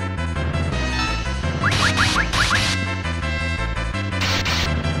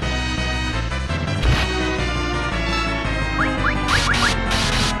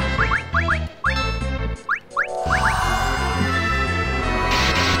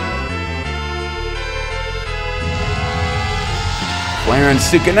 Flare and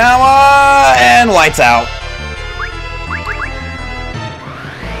Sukinawa, and lights out.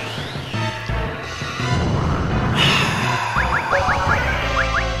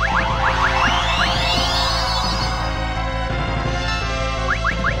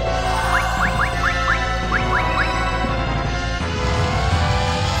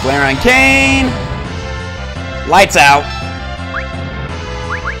 Flare on Kane. Lights out.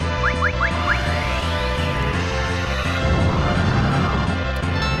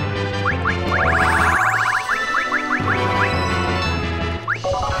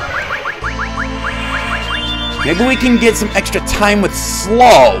 Maybe we can get some extra time with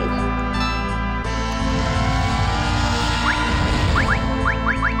Slow.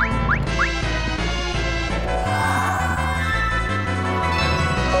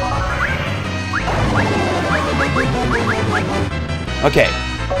 Okay.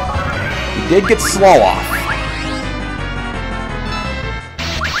 He did get slow off.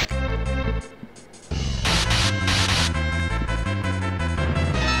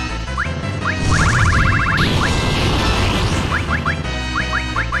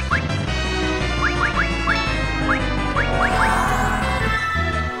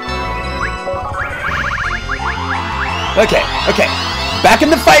 Okay, okay. Back in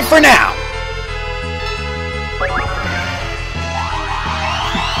the fight for now.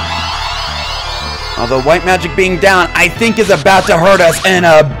 Although white magic being down, I think is about to hurt us in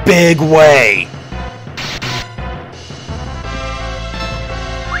a big way.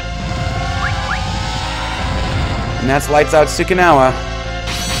 And that's lights out Sukinawa.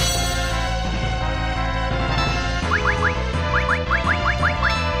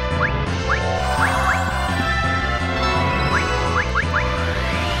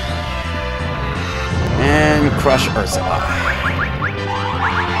 And crush Ursula.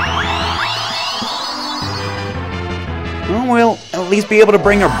 Well, we'll at least be able to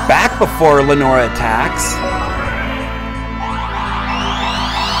bring her back before Lenora attacks.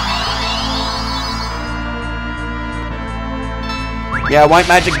 Yeah, white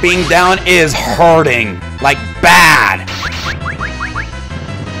magic being down is hurting. Like, bad.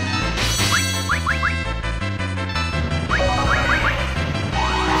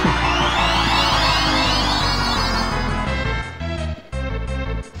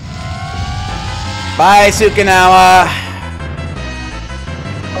 Bye, Sukinawa.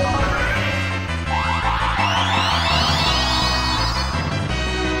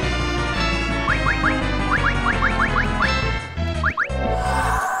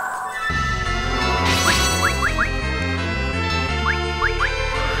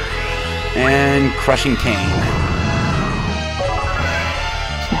 And crushing cane.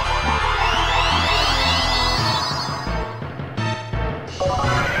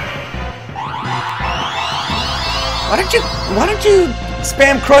 Why don't you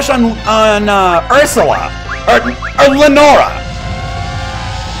spam crush on Ursula or Lenora?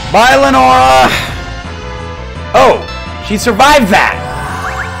 Bye, Lenora. Oh, she survived that.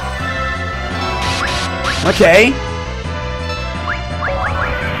 Okay.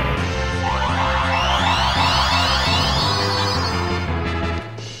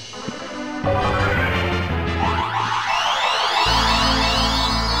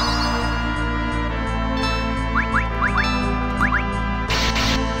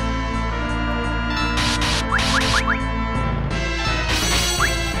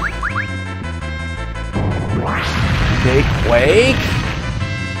 Okay, Quake.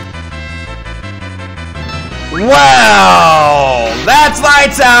 Wow! That's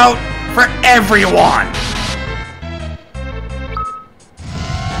lights out for everyone!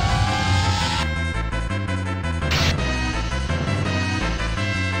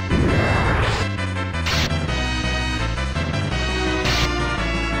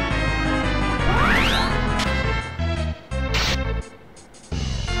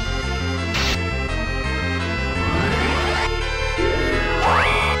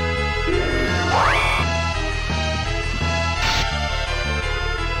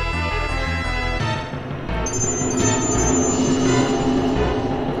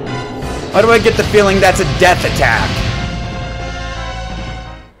 Why do I get the feeling that's a death attack?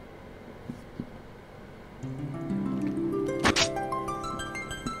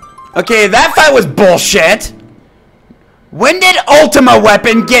 Okay, that fight was bullshit! When did Ultima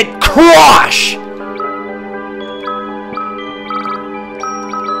Weapon get Crush?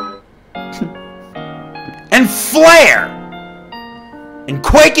 And Flare! And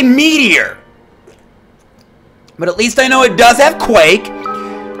Quake and Meteor! But at least I know it does have Quake.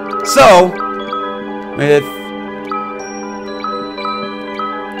 So, with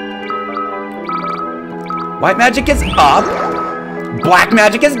white magic is up, black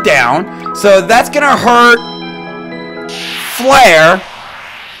magic is down, so that's gonna hurt Flare.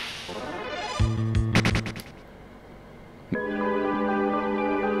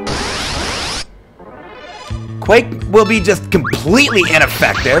 Quake will be just completely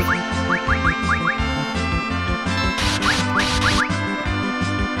ineffective.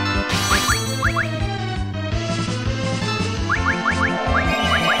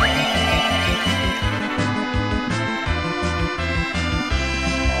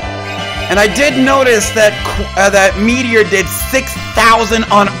 And I did notice that that Meteor did 6,000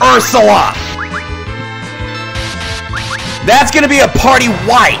 on Ursula. That's gonna be a party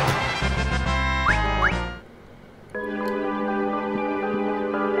wipe.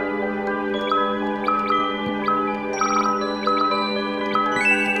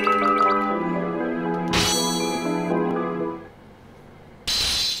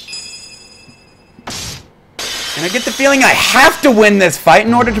 And I get the feeling I have to win this fight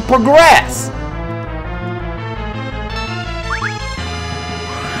in order to progress.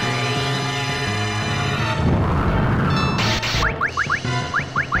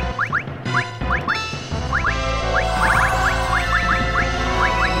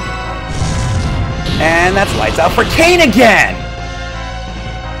 And that's lights out for Cain again!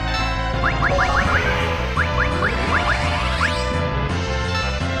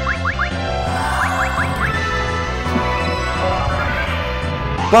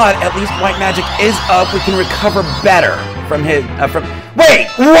 But at least white magic is up. We can recover better from his, Wait!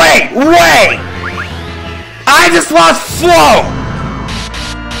 I just lost flow!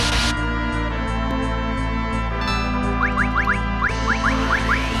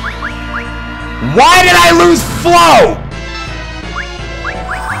 Why did I lose flow?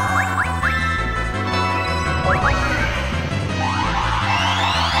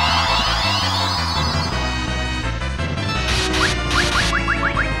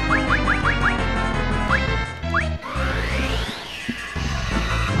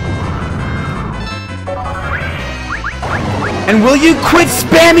 And will you quit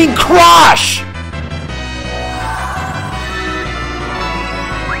spamming Crush?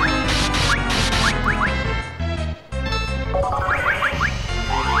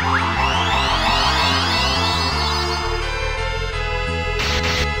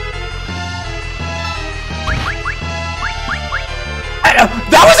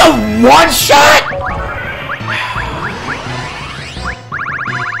 That was a one-shot?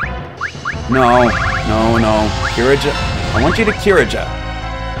 No. Kirija. I want you to Kirija.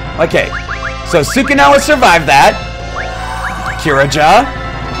 Okay. So Sukuna survived that. Kirija.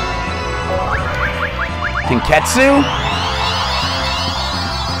 Kinketsu.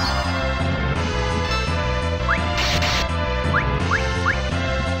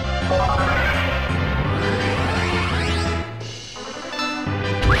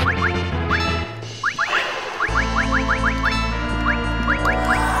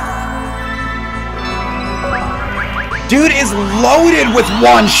 Dude is loaded with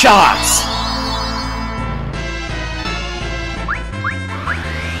one-shots!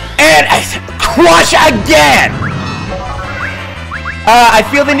 And Crush again! I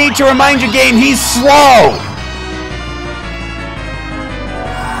feel the need to remind you, game, he's slow!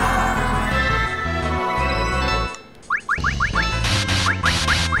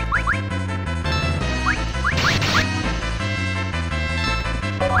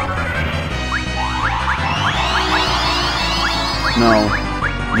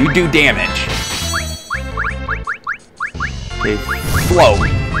 No, you do damage. Okay, flow.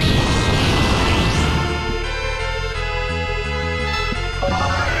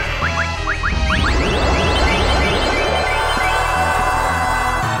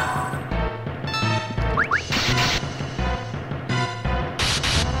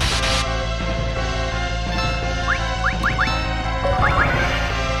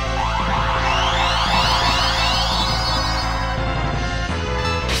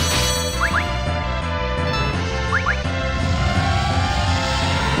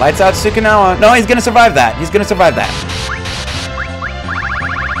 Lights out Sukuna. No, he's gonna survive that. He's gonna survive that.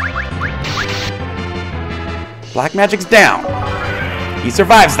 Black magic's down. He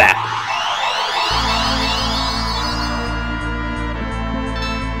survives that.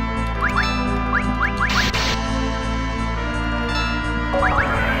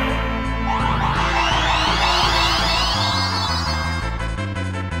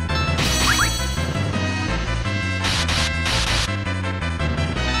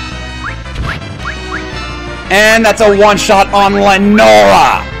 And that's a one-shot on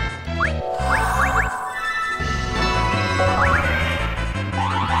Lenora!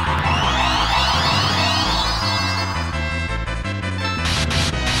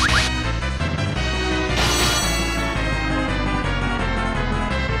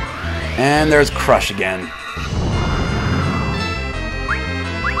 And there's Crush again.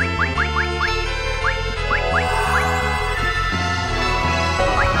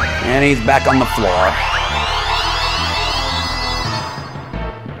 And he's back on the floor.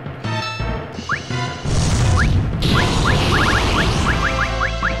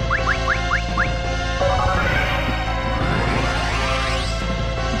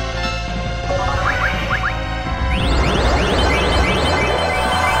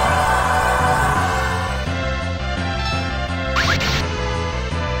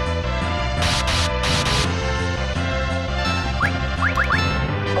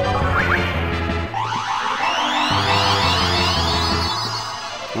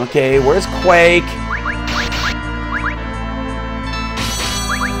 Okay, where's Quake?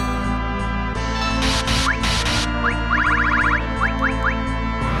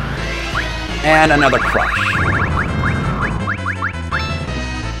 And another crush.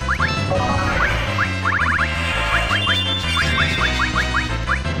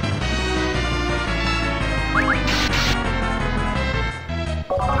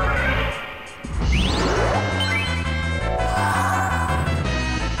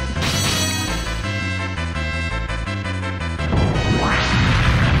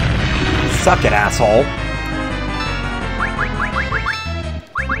 Suck it, asshole.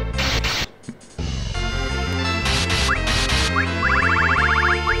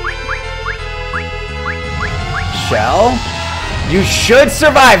 Shell, you should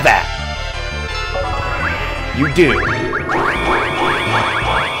survive that. You do.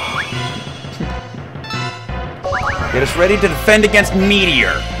 Get us ready to defend against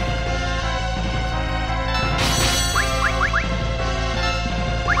Meteor.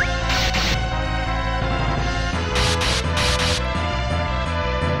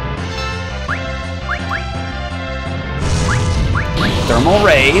 Thermal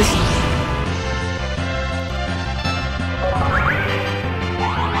rays.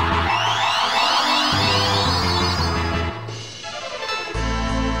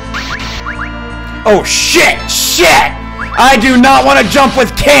 Oh shit! Shit! I do not want to jump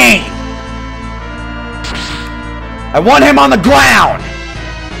with Kane! I want him on the ground!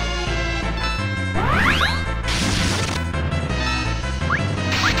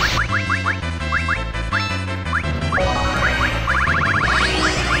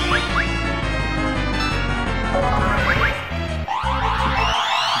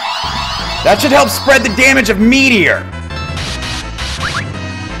 That should help spread the damage of Meteor.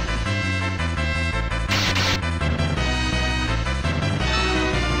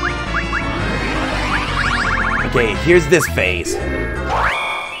 Okay, here's this phase.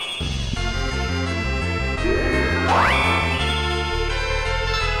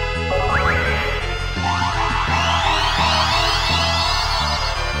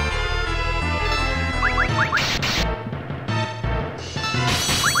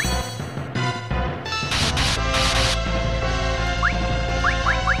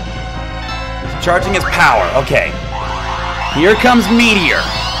 Charging his power. Okay. Here comes Meteor.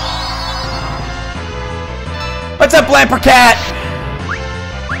 What's up, Lampercat?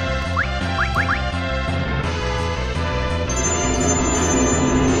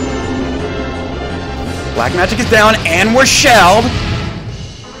 Black magic is down, and we're shelled.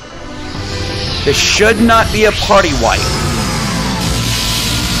 This should not be a party wipe.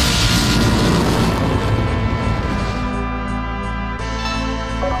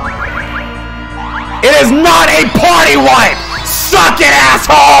 It is not a party wipe! Suck it,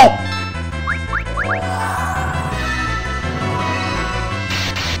 asshole!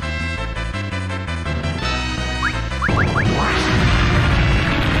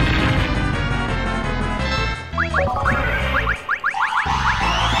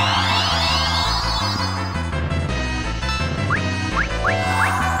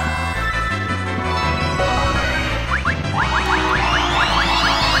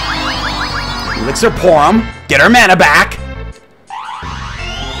 Elixir Porum, get her mana back.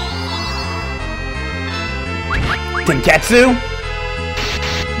 Tenketsu.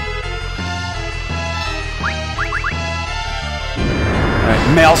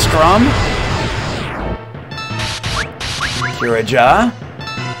 Alright, Maelstrom. Kiraja.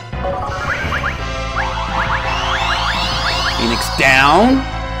 Phoenix down.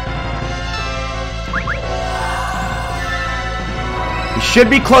 He should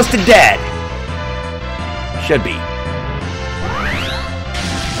be close to dead. Should be.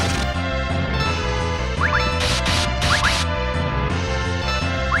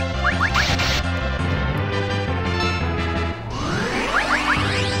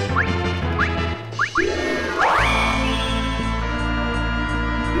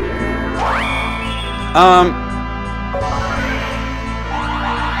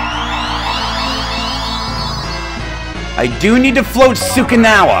 I do need to float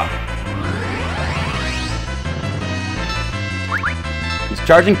Sukinawa. He's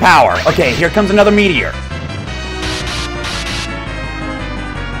charging power. Okay, here comes another meteor.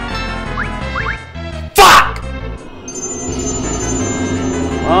 Fuck!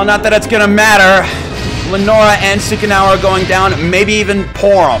 Well, not that it's gonna matter. Lenora and Sukinawa are going down, maybe even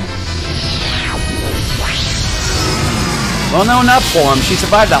Porum. Well, no, not Porum. She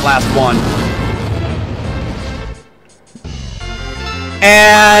survived that last one.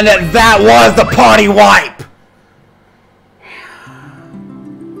 And that was the party wipe!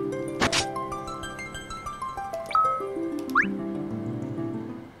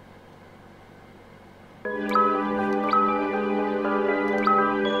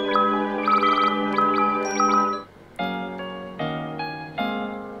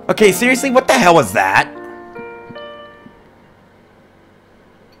 Okay, seriously, what the hell was that?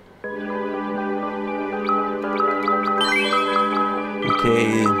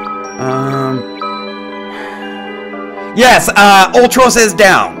 Okay, yes, Ultros is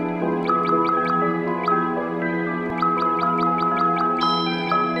down.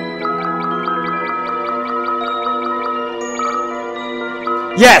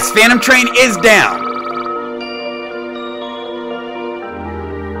 Yes, Phantom Train is down.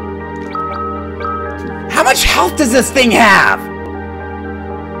 How much health does this thing have?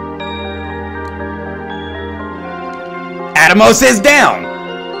 Atomos is down.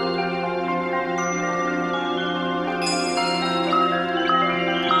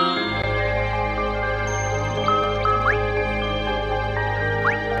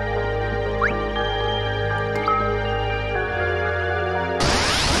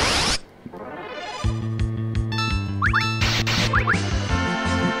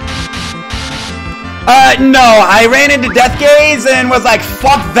 No, I ran into Death Gaze and was like,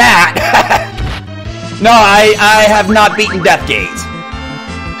 fuck that. No, I have not beaten Death Gaze.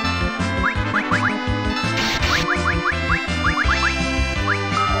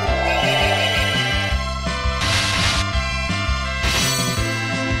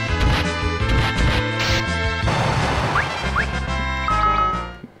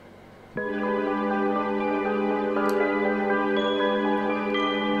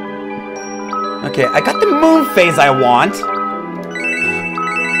 Okay, I got the moon phase I want.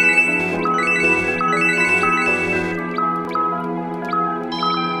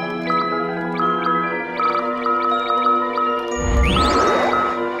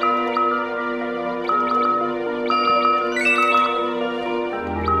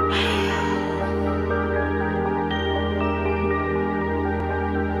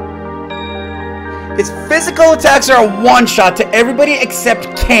 His physical attacks are a one-shot to everybody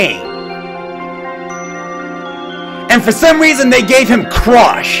except Kane. And for some reason, they gave him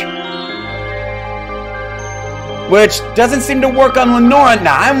Crush. Which doesn't seem to work on Lenora.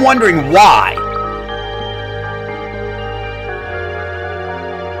 Now, I'm wondering why.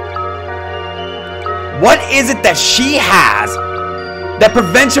 What is it that she has that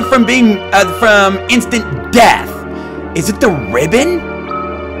prevents her from being, from instant death? Is it the ribbon?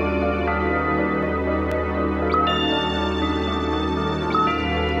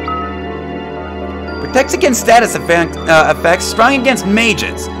 Protects against status effects, strong against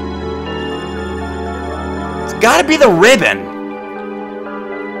mages. It's gotta be the ribbon.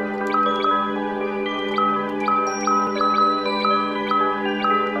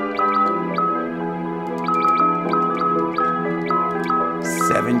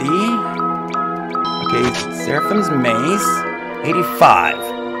 Okay, Seraphim's Mace, 85.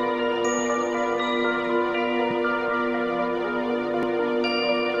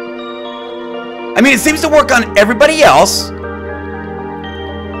 I mean, it seems to work on everybody else.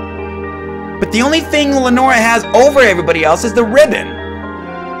 But the only thing Lenora has over everybody else is the ribbon.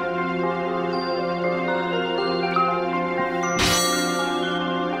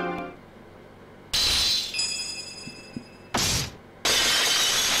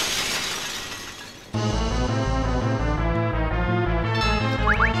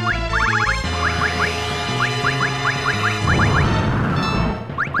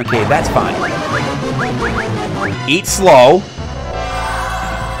 Okay, that's fine. Eat slow.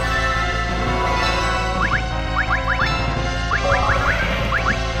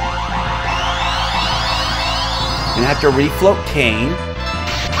 Gonna have to refloat Kane.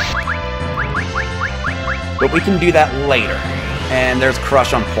 But we can do that later. And there's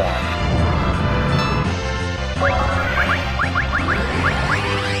Crush on Pawn.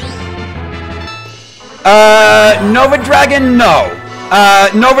 Nova Dragon, no.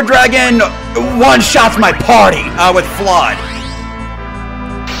 Nova Dragon one-shots my party with Flood.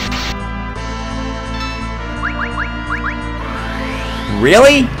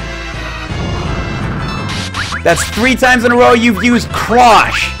 Really? That's 3 times in a row you've used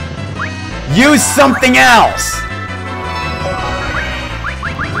Crush. Use something else.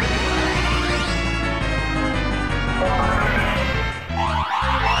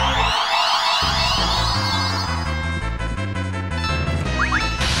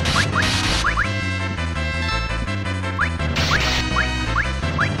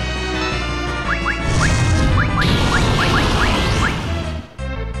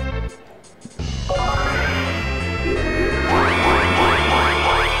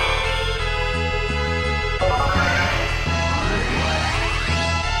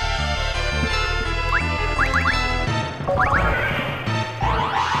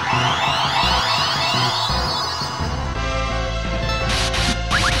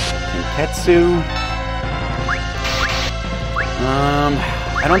 Ketsu.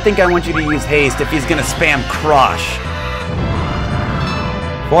 I don't think I want you to use haste if he's gonna spam crush.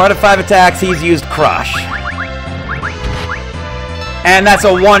 4 out of 5 attacks, he's used crush. And that's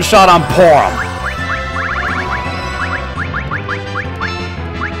a one-shot on Porom.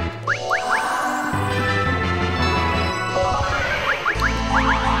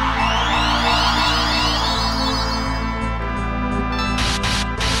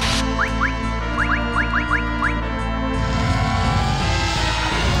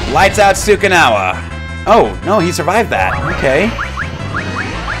 Lights out Sukanawa. Oh, no, he survived that. Okay.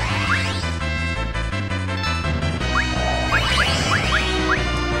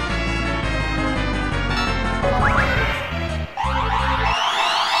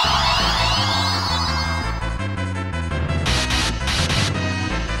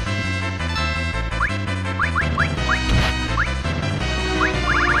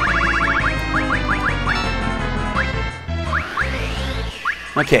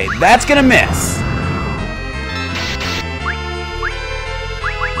 Okay, that's gonna miss.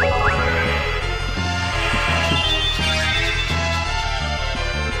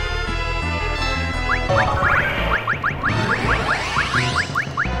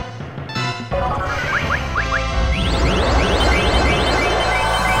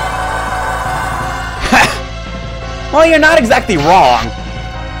 Well, you're not exactly wrong.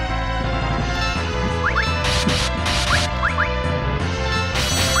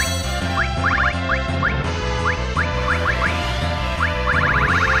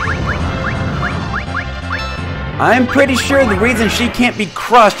 I'm pretty sure the reason she can't be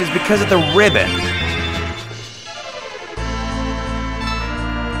crushed is because of the ribbon.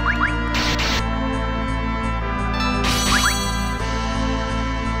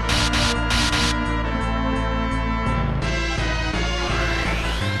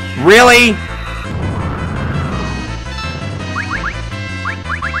 Really?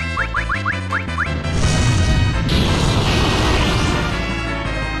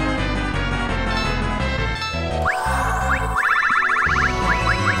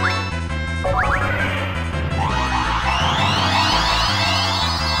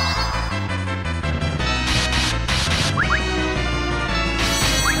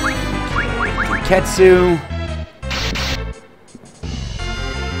 Ketsu.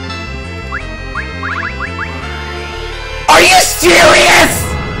 Are you serious?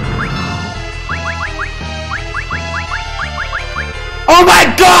 Oh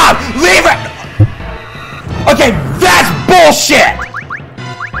my god! Leave it! Okay, that's bullshit!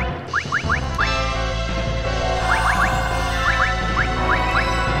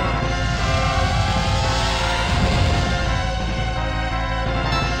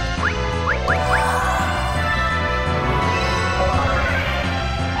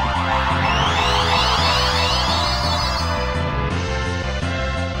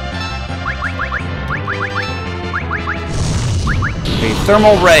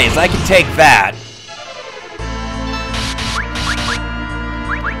 Thermal rays, I can take that.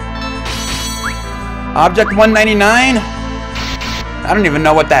 Object 199? I don't even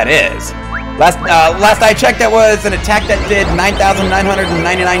know what that is. Last I checked, that was an attack that did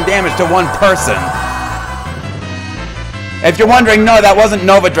 9,999 damage to one person. If you're wondering, no, that wasn't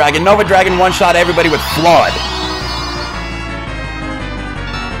Nova Dragon. Nova Dragon one-shot everybody with Flood.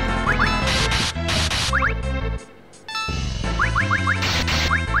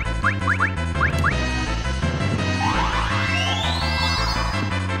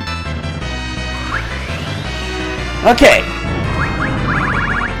 Okay.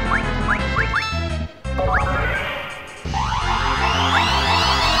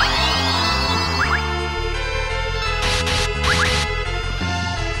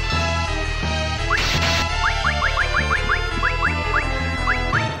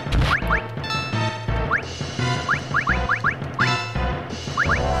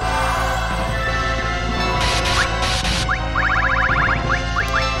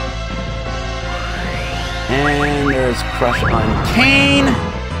 And there's Crush on Kane.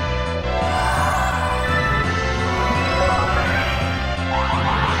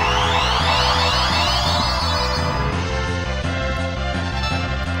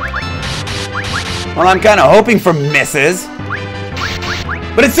 Well, I'm kind of hoping for misses.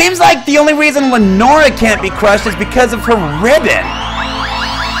 But it seems like the only reason Lenora can't be crushed is because of her ribbon.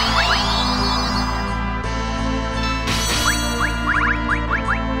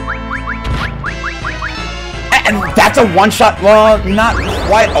 And that's a one-shot, well, not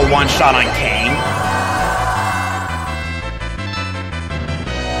quite a one-shot on Kane.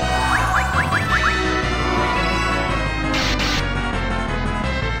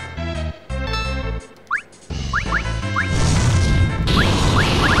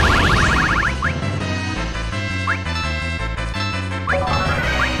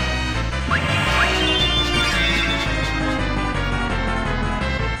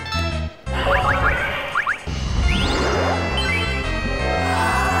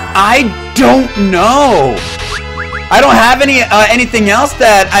 I don't know. I don't have anything else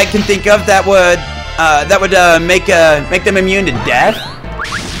that I can think of that would make them immune to death.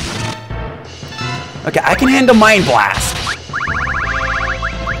 Okay, I can handle Mind Blast.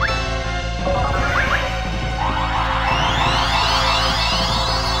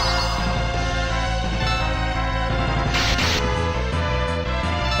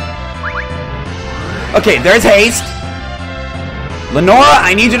 Okay, there's haste. Lenora,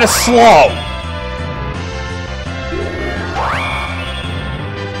 I need you to slow.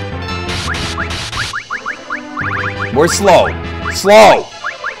 We're slow. Slow.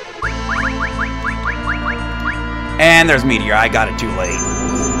 And there's Meteor. I got it too late.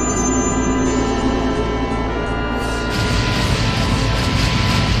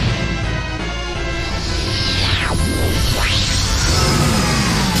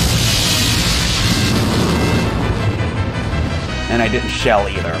 And I didn't shell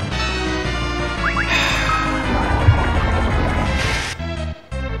either.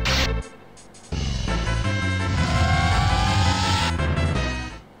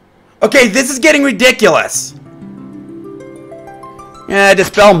 Okay, this is getting ridiculous. Yeah,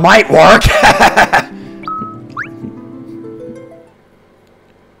 Dispel might work.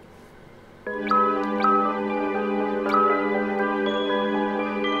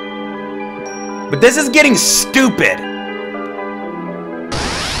 But this is getting stupid.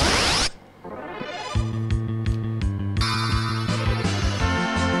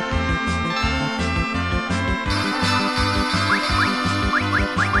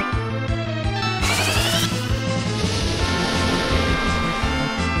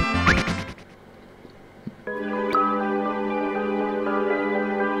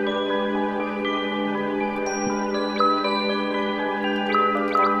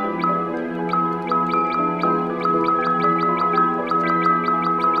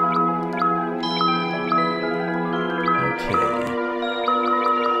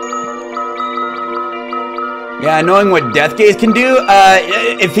 Yeah, knowing what Death Gaze can do,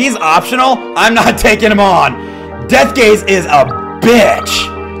 if he's optional, I'm not taking him on. Death Gaze is a bitch.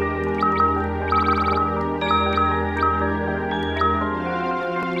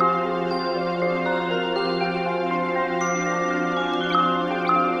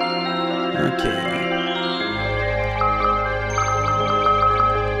 Okay.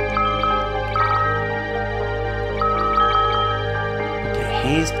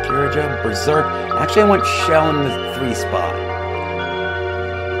 Haste, Kirija, Berserk. Actually, I want Shell in the 3 spot.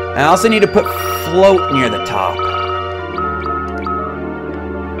 And I also need to put Float near the top.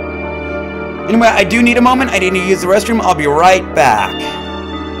 Anyway, I do need a moment. I need to use the restroom. I'll be right back.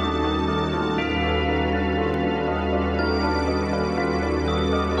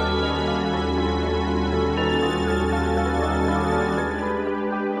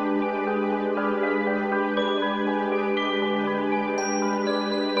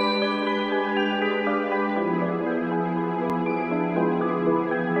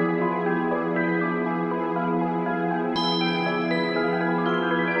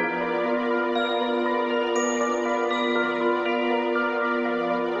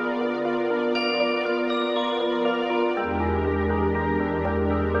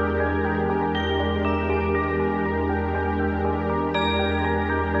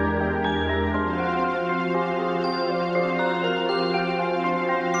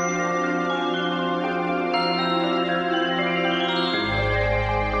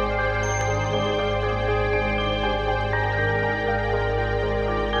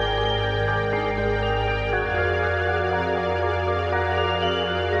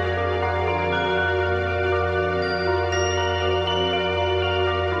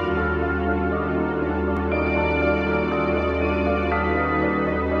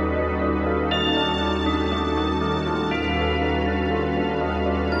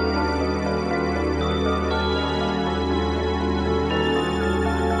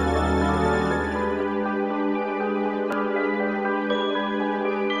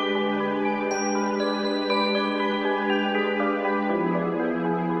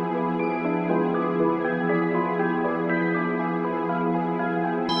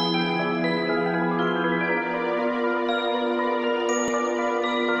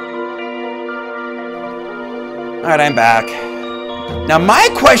 Alright, I'm back. Now my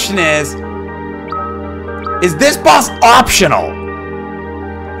question is this boss optional?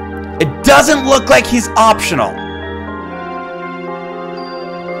 It doesn't look like he's optional.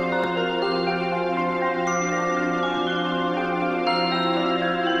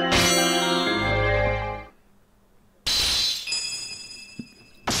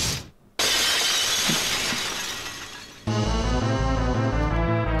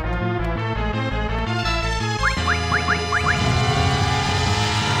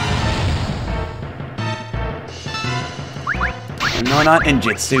 Flare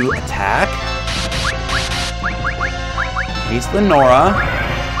Ninjutsu attack. Haste Lenora.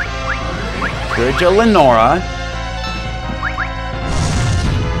 Kiraja Lenora.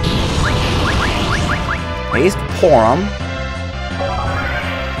 Haste Porum.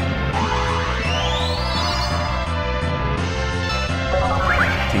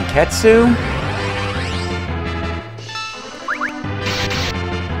 Tenketsu.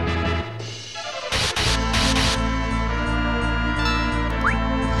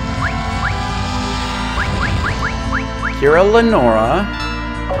 Kira Lenora.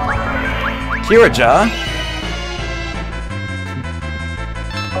 Kiraja.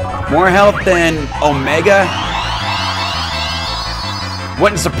 More health than Omega.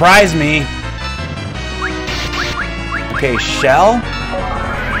 Wouldn't surprise me. Okay, Shell.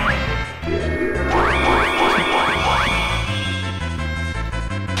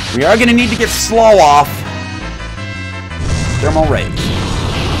 We are gonna need to get Slow off. Thermal Rays.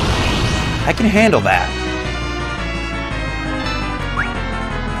 I can handle that.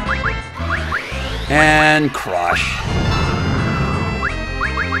 And Crush.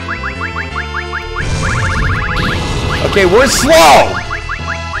 Okay, we're slow!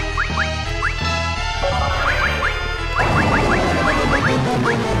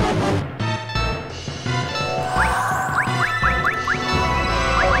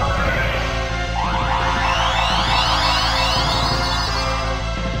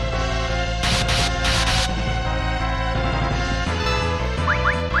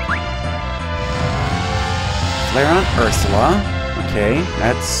 Flare on Ursula. Okay,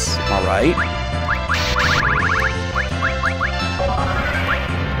 that's alright.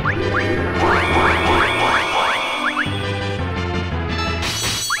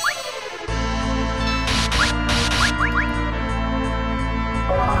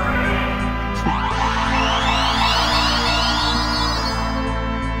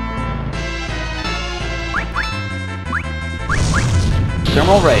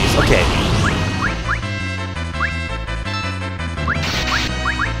 Thermal Rays, okay.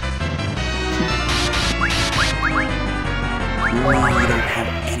 You don't have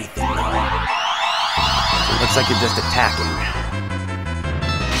anything though. So it looks like you're just attacking.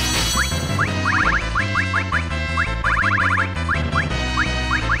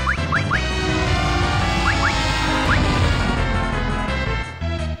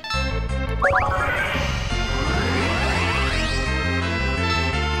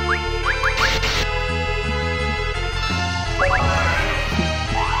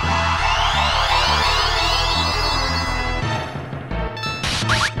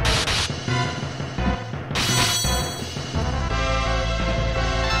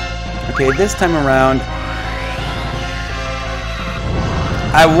 Okay, this time around...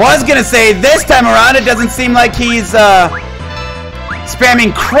 I was gonna say, this time around, it doesn't seem like he's,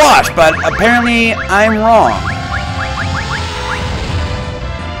 spamming Crush, but apparently I'm wrong.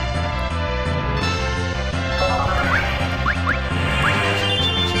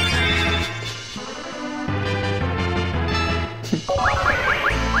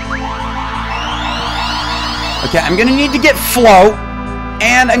 Okay, I'm gonna need to get Float.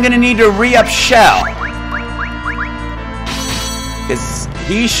 And I'm gonna need to re-up Shell. Because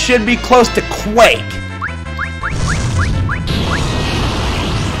he should be close to Quake.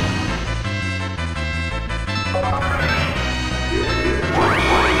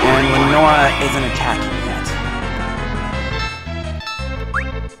 And Lenora isn't attacking yet.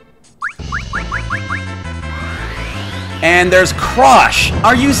 And there's Crush.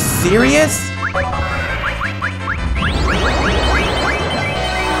 Are you serious?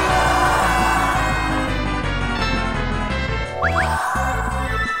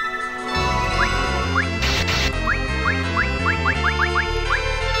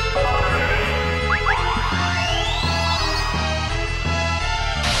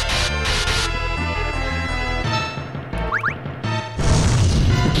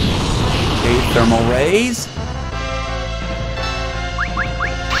 Thermal Rays.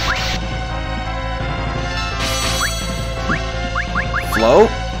 Float.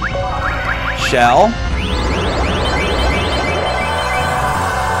 Shell.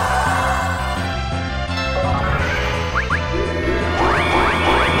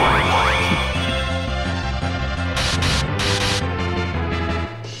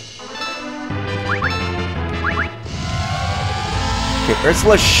 Okay,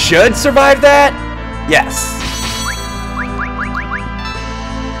 Ursula should survive that? Yes.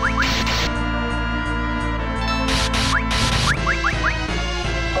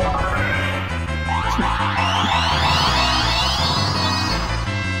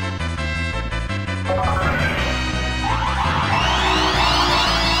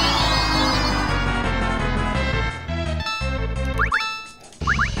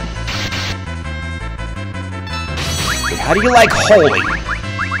 How do you like holy?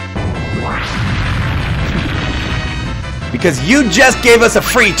 Because you just gave us a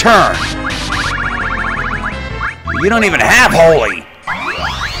free turn. You don't even have holy.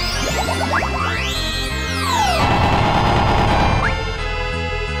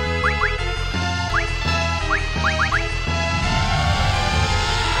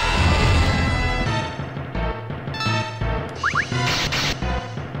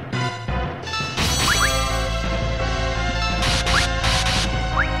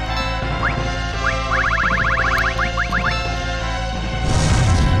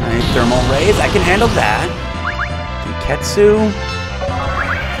 Thermal rays, I can handle that. Ketsu.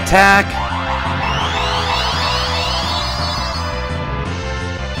 Attack.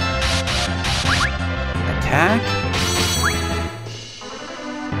 Attack.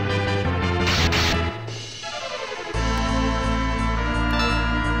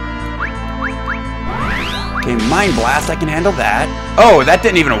 Okay, Mind Blast, I can handle that. Oh, that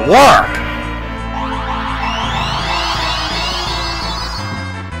didn't even work!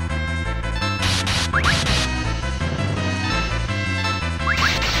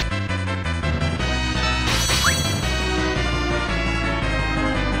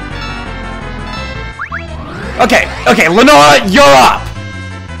 Okay, Lenora, you're up!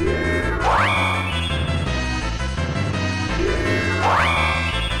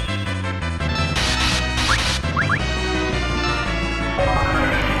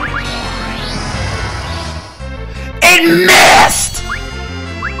 It missed!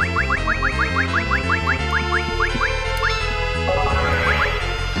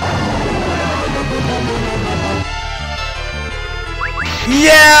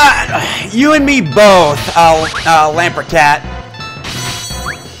 Yeah, you and me both, Lampercat.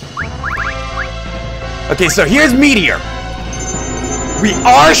 Okay, so here's Meteor. We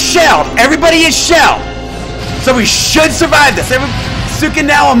are shelled. Everybody is shelled. So we should survive this.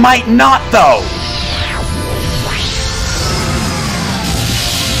 Sukinawa might not, though.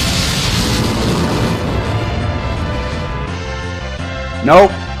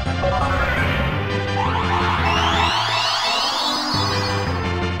 Nope.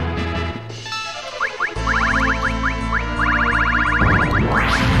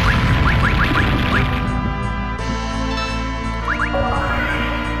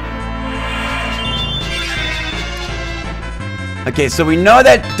 Okay, so we know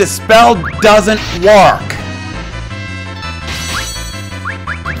that Dispel doesn't work.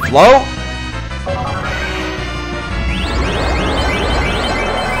 Float?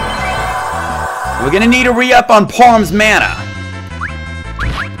 We're gonna need a re-up on Porum's mana.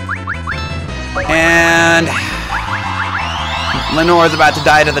 And Lenore's about to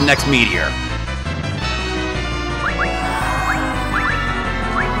die to the next meteor.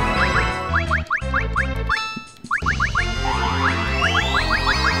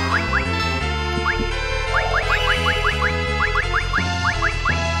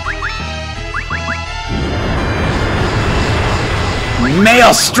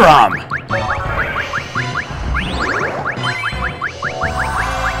 Maelstrom!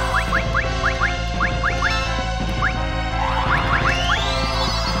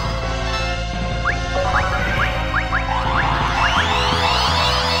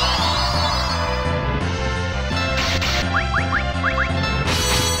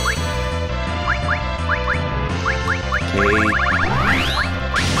 Okay.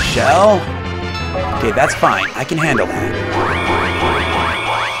 Shell? Okay, that's fine. I can handle that.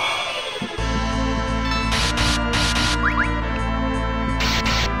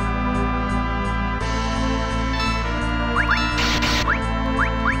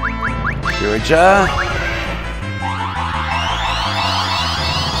 Georgia.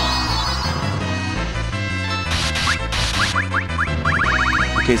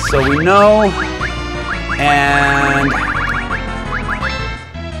 Okay, so we know. And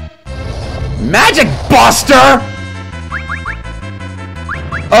Magic Buster?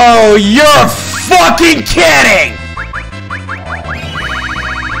 Oh, you're fucking kidding!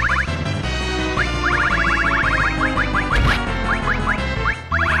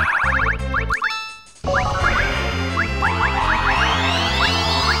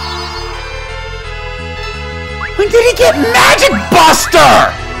 When did he get Magic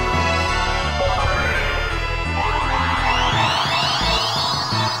Buster?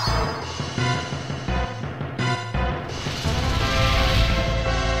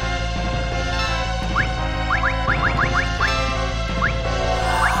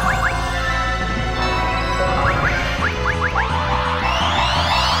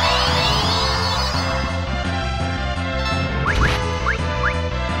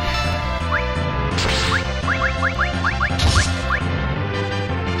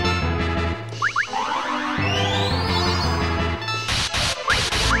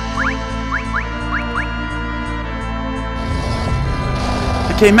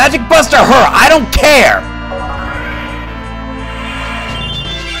 Okay, Magic Buster her. I don't care.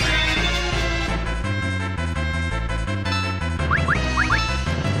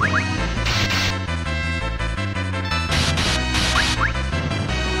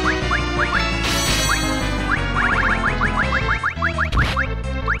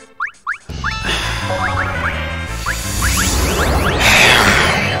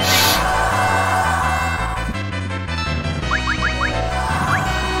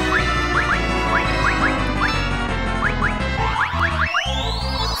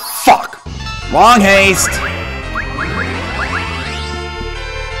 Fuck! Wrong haste.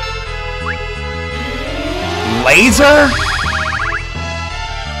 Laser?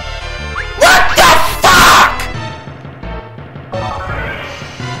 What the fuck?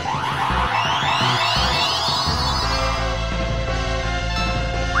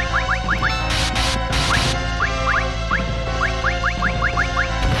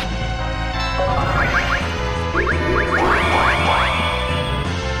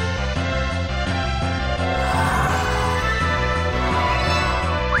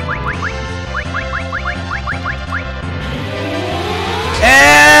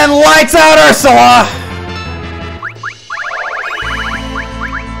 And lights out Ursula!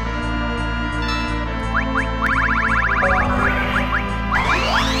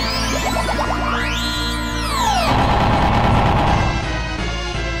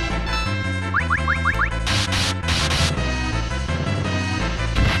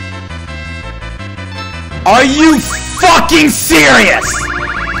 Are you fucking serious?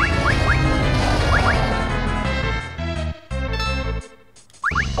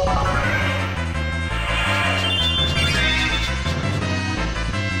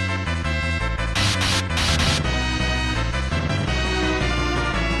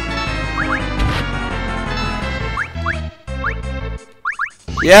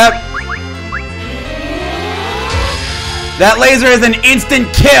 Yep. That laser is an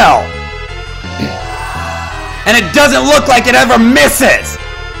instant kill. And it doesn't look like it ever misses.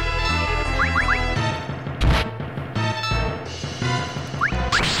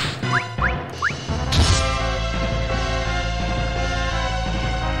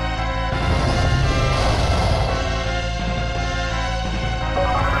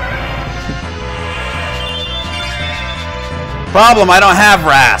 Problem, I don't have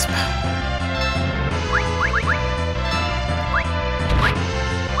Rasp.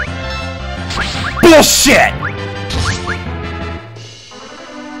 Bullshit!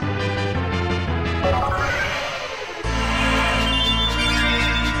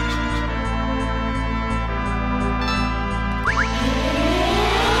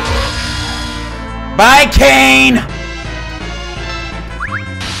 Bye, Kane!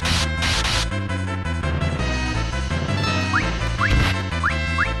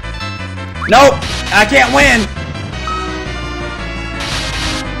 Nope, I can't win.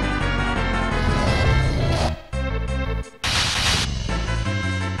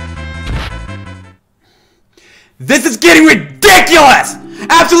 This is getting ridiculous!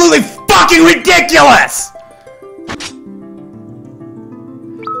 Absolutely fucking ridiculous!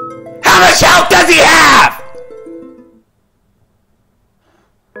 How much health does he have?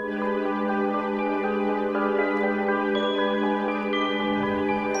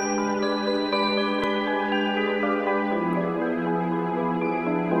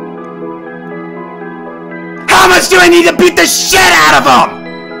 How much do I need to beat the shit out of him?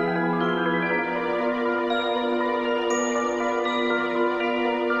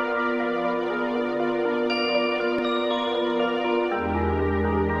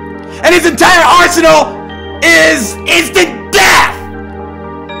 And his entire arsenal is instant death!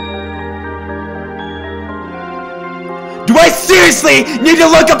 Do I seriously need to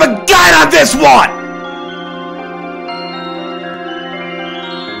look up a guide on this one?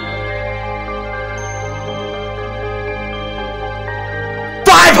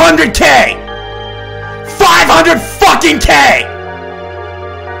 $500K! 500 fucking K!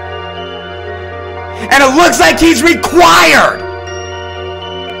 And it looks like he's required!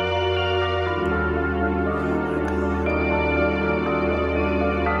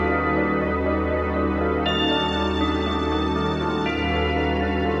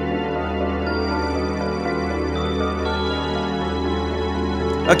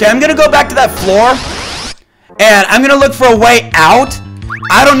 Okay, I'm gonna go back to that floor, and I'm gonna look for a way out.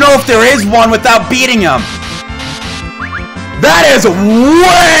 I don't know if there is one without beating him. That is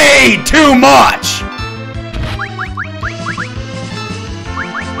way too much!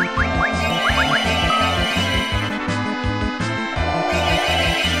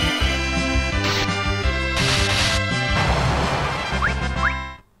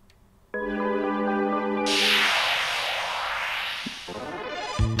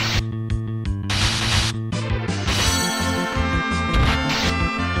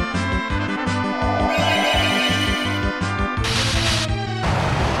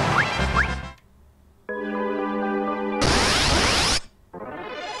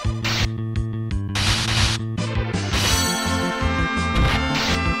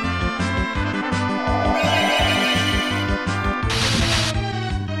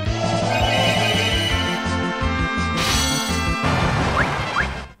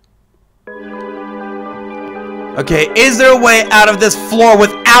 Okay, is there a way out of this floor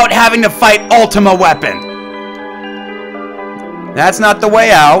without having to fight Ultima Weapon? That's not the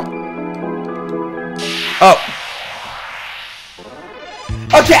way out. Oh.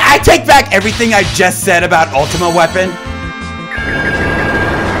 Okay, I take back everything I just said about Ultima Weapon.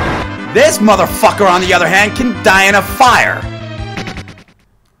 This motherfucker, on the other hand, can die in a fire.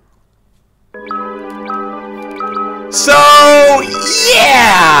 So,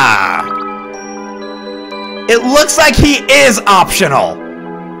 yeah! It looks like he is optional.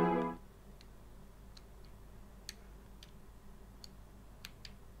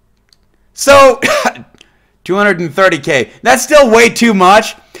 So, 230k. That's still way too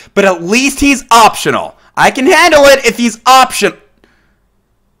much, but at least he's optional. I can handle it if he's optional.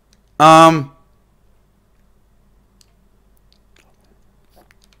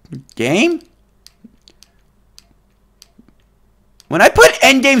 Game? When I put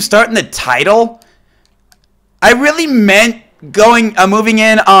endgame start in the title, I really meant moving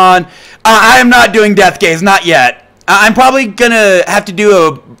in on. I am not doing Death Gaze, not yet. I'm probably gonna have to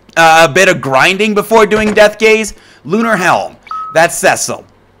do a bit of grinding before doing Death Gaze. Lunar Helm, that's Cecil.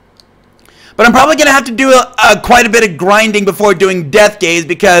 But I'm probably gonna have to do quite a bit of grinding before doing Death Gaze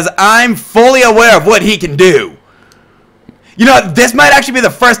because I'm fully aware of what he can do. You know, this might actually be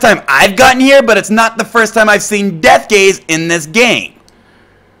the first time I've gotten here, but it's not the first time I've seen Death Gaze in this game.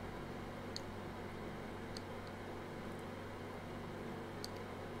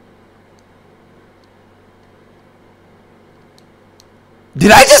 Did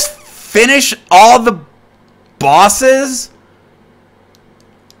I just finish all the bosses?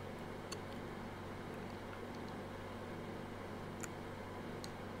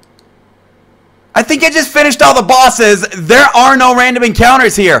 I think I just finished all the bosses. There are no random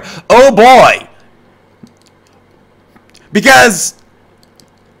encounters here. Oh boy. Because,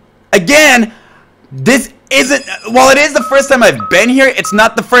 again, this isn't, while it is the first time I've been here, it's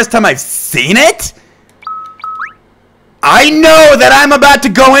not the first time I've seen it. I know that I'm about to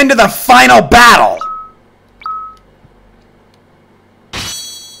go into the final battle.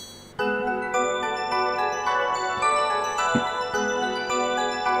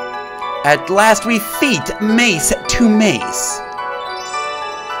 At last we feat mace to mace.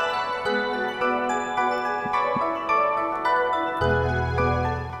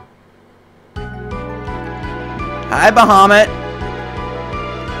 Hi, Bahamut.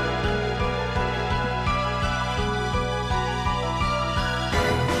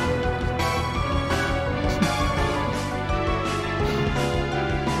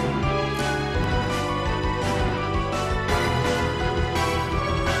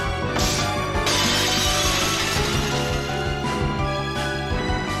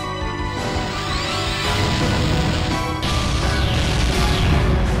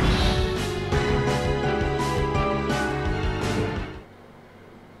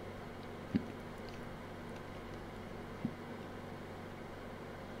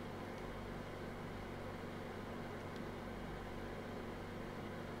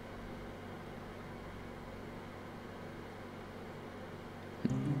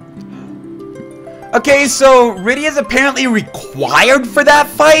 Okay, so Rydia's apparently required for that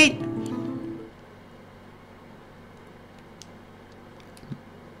fight?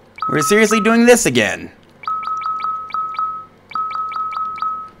 We're seriously doing this again.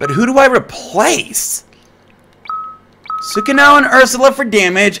 But who do I replace? Sukino and Ursula for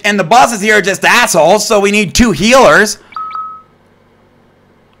damage, and the bosses here are just assholes, so we need 2 healers.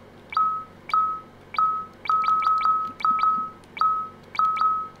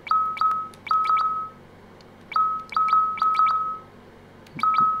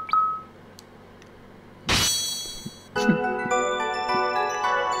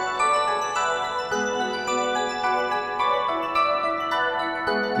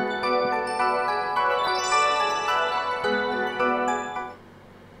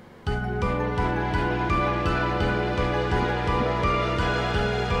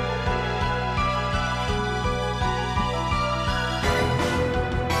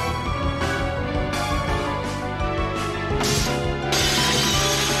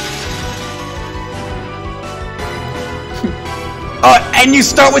 And you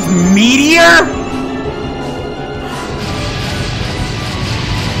start with Meteor?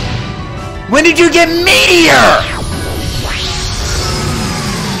 When did you get Meteor?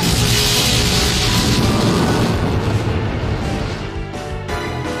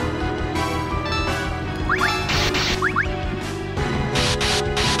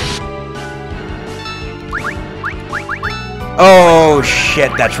 Oh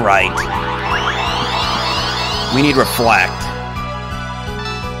shit, that's right. We need Reflect.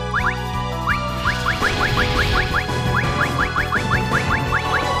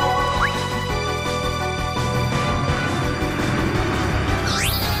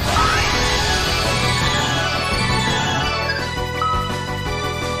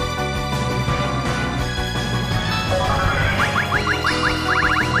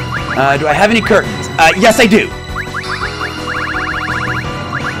 Do I have any curtains? Yes, I do.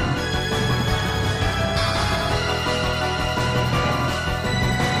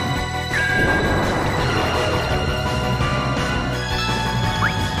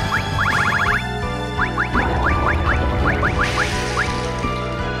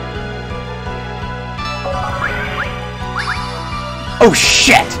 Oh,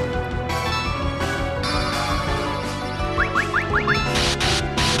 shit!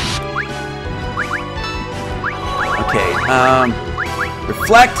 Okay,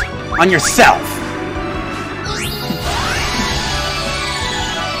 reflect on yourself.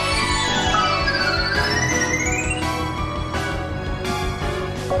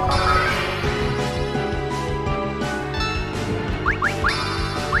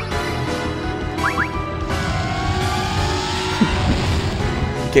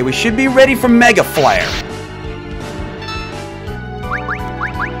 Okay, we should be ready for Mega Flare.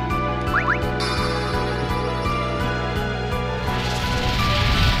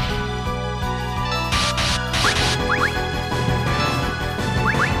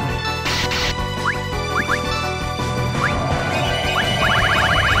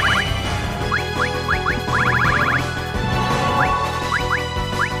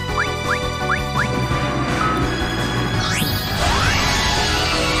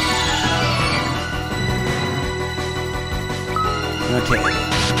 Okay,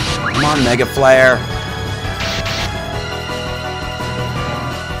 come on, Mega Flare.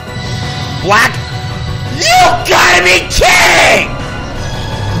 Black? You gotta be kidding!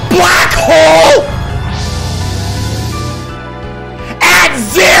 Black hole? At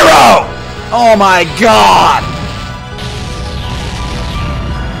 0! Oh my god!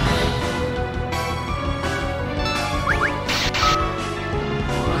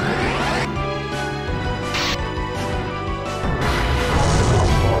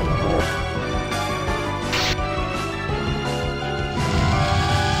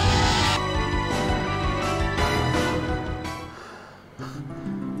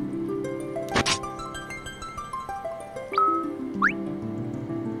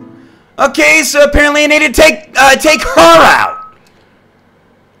 Okay, so apparently I need to take her out.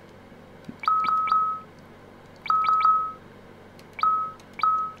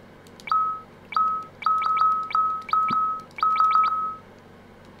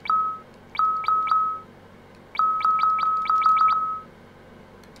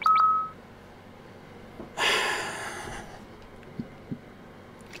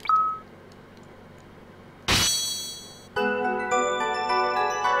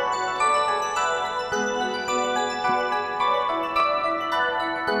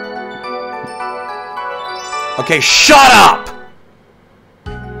 Okay, shut up!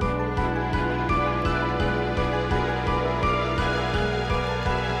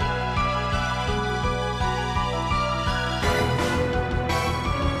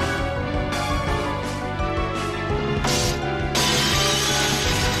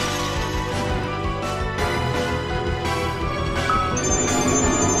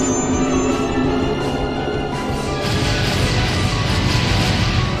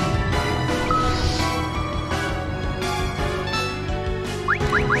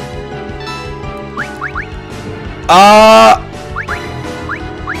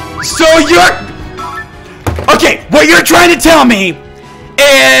 So you're... Okay, what you're trying to tell me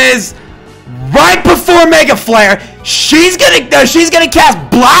is right before Mega Flare, she's gonna cast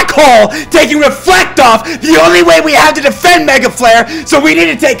Black Hole, taking Reflect off, the only way we have to defend Mega Flare, so we need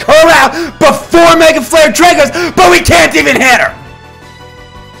to take her out before Mega Flare triggers, but we can't even hit her!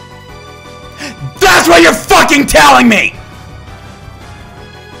 That's what you're fucking telling me!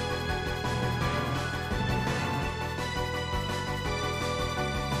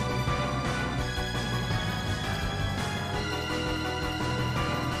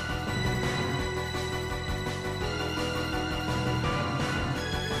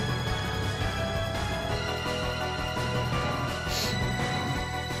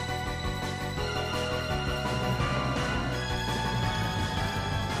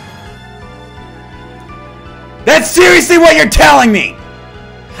 That's seriously what you're telling me!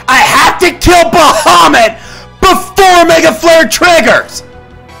 I have to kill Bahamut before Mega Flare triggers!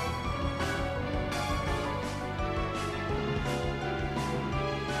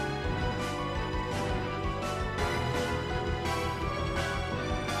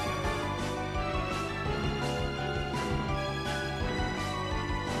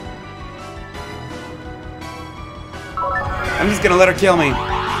 I'm just gonna let her kill me.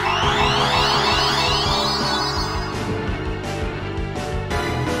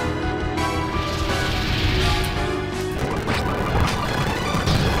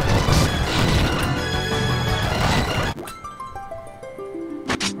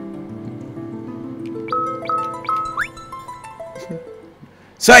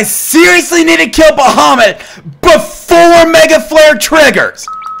 So I seriously need to kill Bahamut before Mega Flare triggers.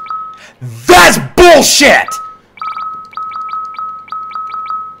 That's bullshit!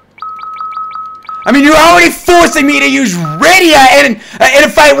 I mean, you're already forcing me to use Rydia in a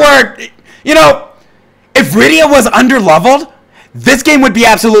fight where, you know, if Rydia was underleveled, this game would be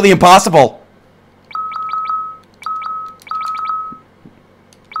absolutely impossible.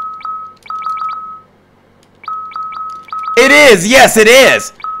 It is, yes it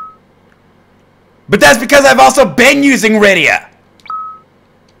is. But that's because I've also been using Rydia.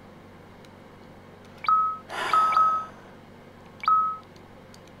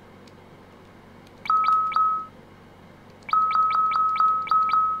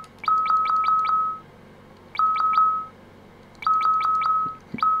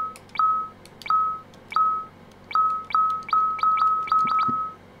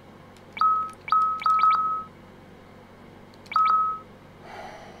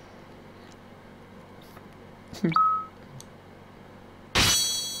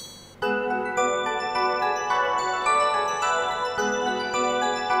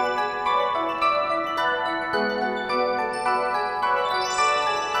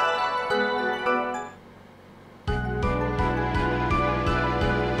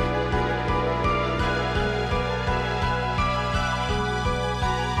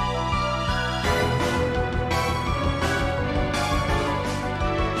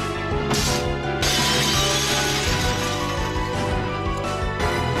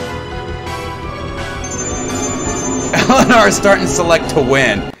 Eleanor is starting to select to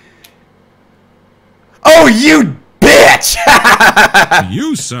win. Oh, you bitch!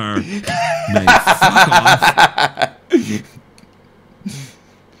 You, sir, may fuck off.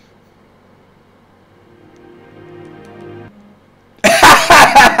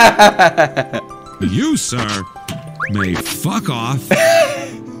 You, sir, may fuck off.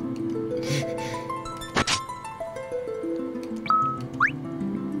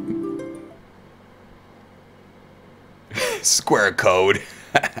 Square code.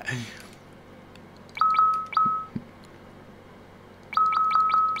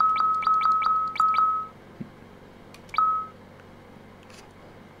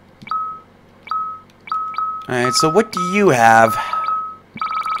 Alright, so what do you have?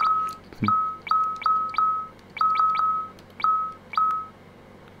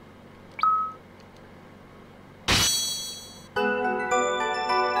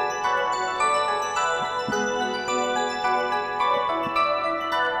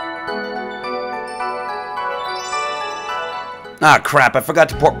 Ah, crap, I forgot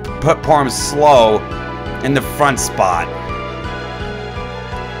to put Porm slow in the front spot.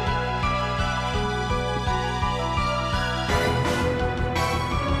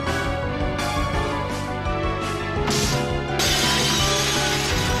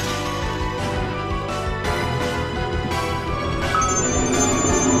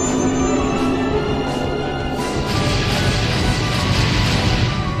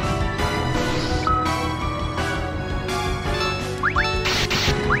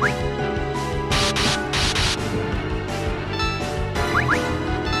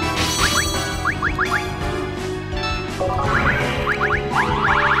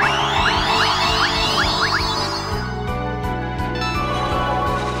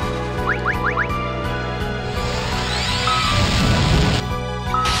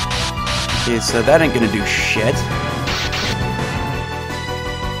 Okay, so that ain't gonna do shit.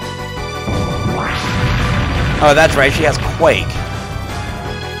 Oh, that's right, she has Quake.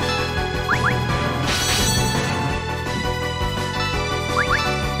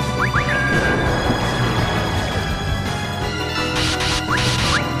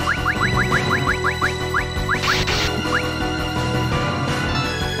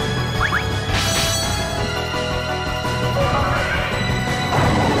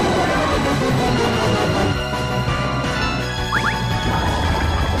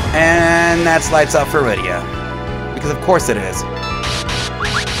 And that's lights out for Rydia. Because of course it is.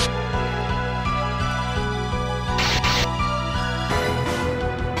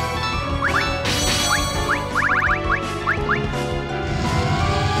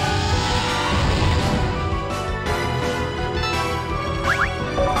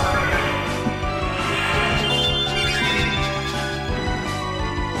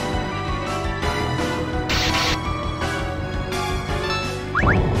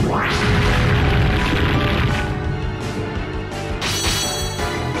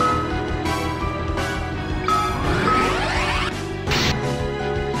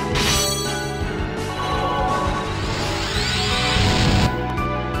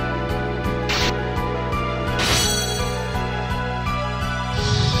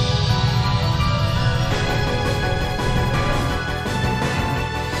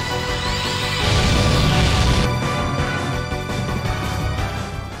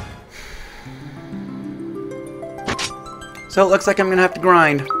 So it looks like I'm gonna have to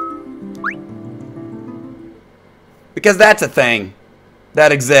grind. Because that's a thing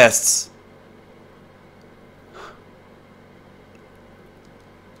that exists.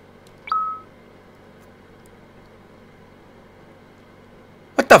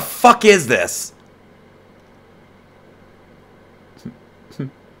 What the fuck is this?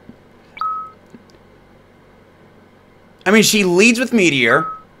 I mean, she leads with Meteor.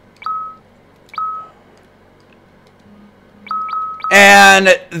 And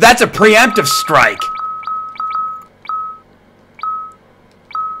that's a preemptive strike.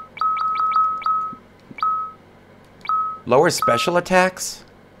 Lower special attacks?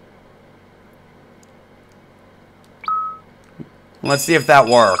 Let's see if that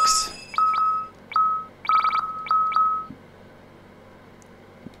works.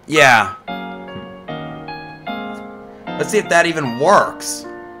 Yeah. Let's see if that even works.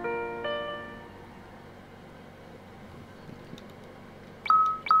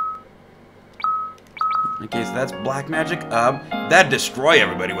 Okay, so that's black magic. That'd destroy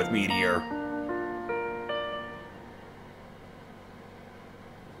everybody with Meteor.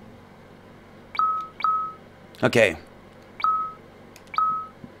 Okay.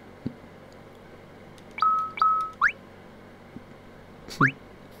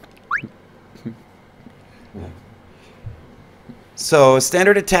 So,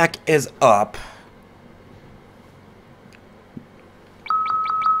 standard attack is up.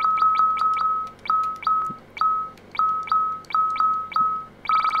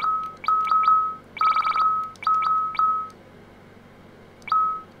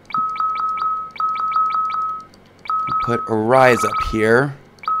 Put Arise up here.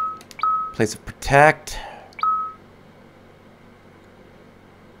 Place of Protect.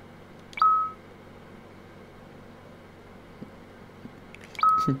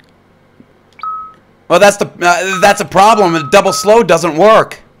 Well, that's a problem. Double slow doesn't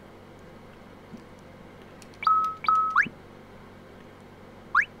work.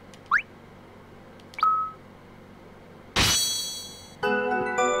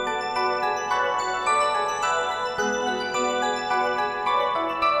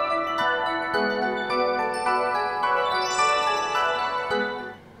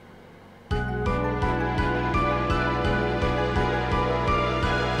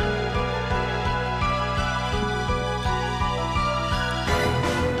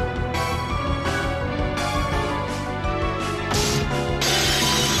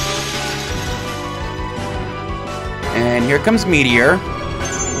 And here comes Meteor.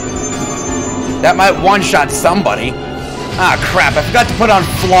 That might one-shot somebody. Ah, crap, I forgot to put on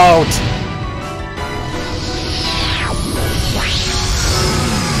Float.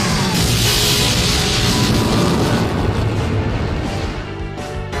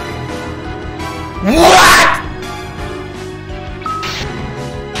 What?!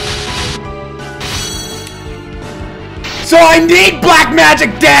 So I need black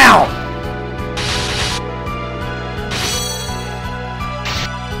magic down!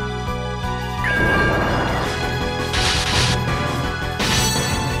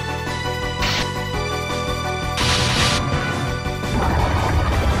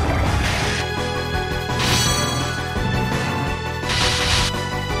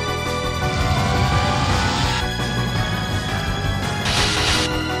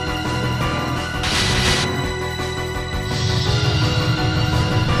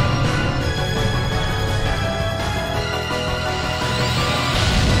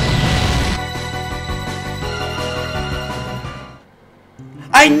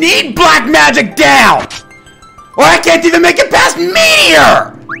 I need black magic down! Or I can't even make it past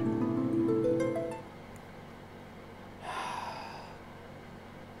Meteor!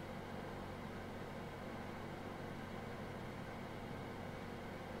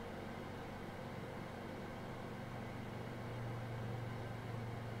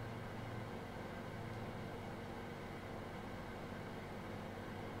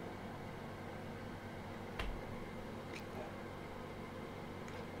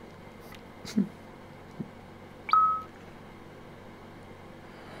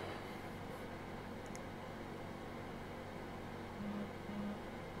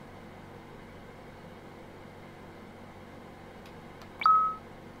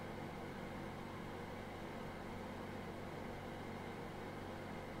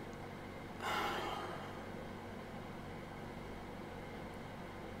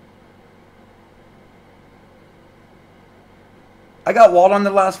 I got walled on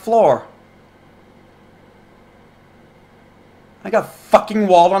the last floor. I got fucking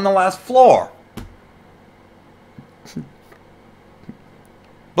walled on the last floor.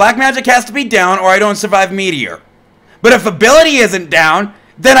 Black magic has to be down or I don't survive Meteor. But if ability isn't down,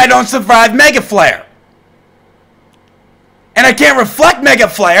 then I don't survive Mega Flare. And I can't reflect Mega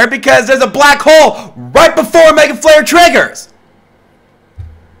Flare because there's a black hole right before Mega Flare triggers.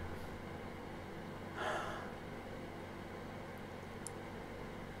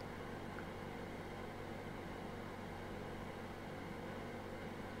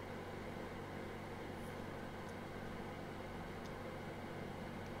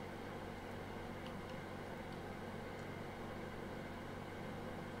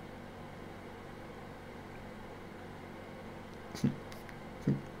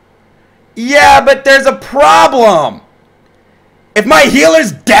 Yeah, but there's a problem. If my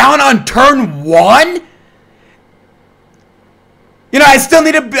healer's down on turn 1, you know, I still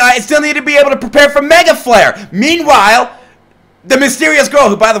need to be able to prepare for Mega Flare. Meanwhile, the mysterious girl,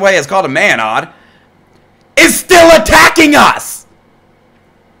 who by the way is called a Manod, is still attacking us.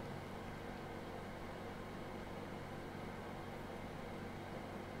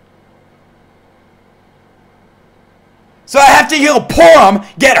 So I have to heal Porum,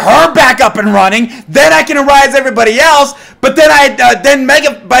 get her back up and running, then I can arise everybody else, but then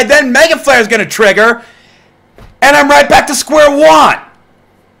Mega Flare is going to trigger, and I'm right back to square one.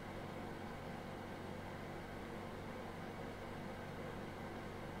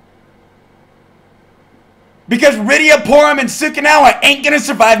 Because Rydia, Porum, and Sukinawa ain't going to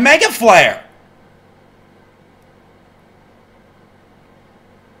survive Mega Flare.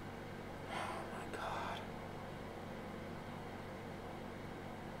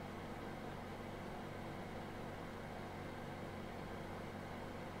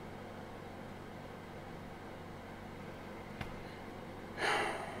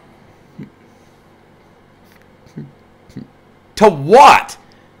 To what?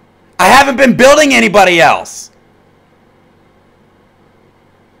 I haven't been building anybody else.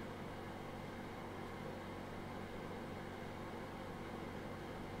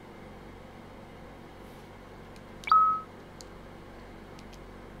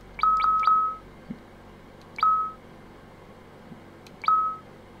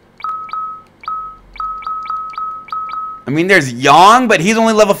 I mean, there's Yang, but he's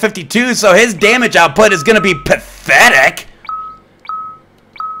only level 52, so his damage output is going to be pathetic.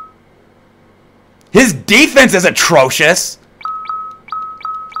 His defense is atrocious.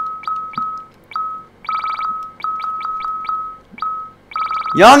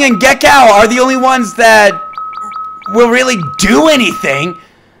 Yang and Gekao are the only ones that will really do anything.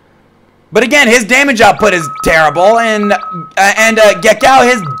 But again, his damage output is terrible, and Gekao,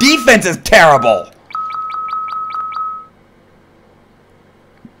 his defense is terrible.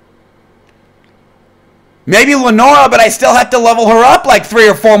 Maybe Lenora, but I still have to level her up like 3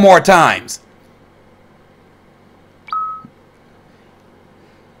 or 4 more times.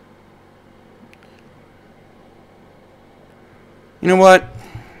 You know what?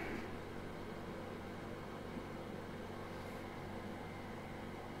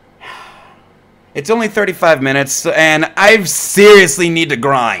 It's only 35 minutes, and I seriously need to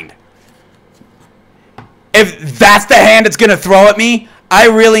grind. If that's the hand it's going to throw at me, I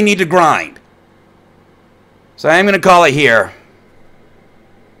really need to grind. So I'm going to call it here.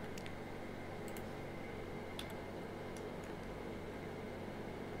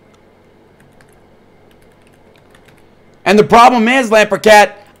 And the problem is,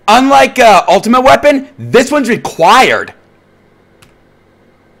 Lampercat, unlike Ultimate Weapon, this one's required.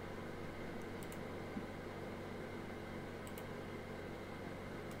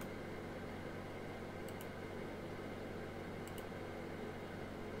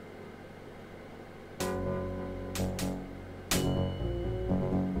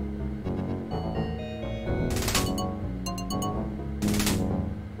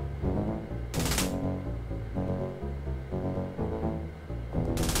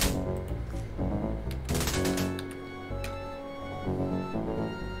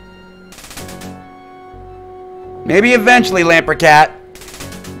 Maybe eventually, Lampercat.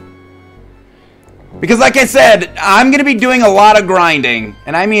 Because like I said, I'm going to be doing a lot of grinding.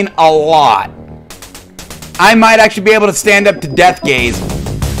 And I mean a lot. I might actually be able to stand up to Death Gaze.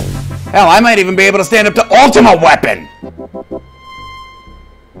 Hell, I might even be able to stand up to Ultimate Weapon.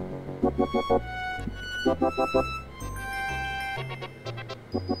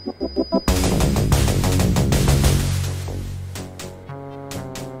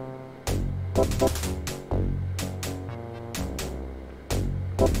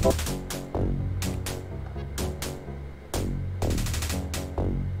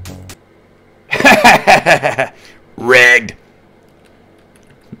 Rigged.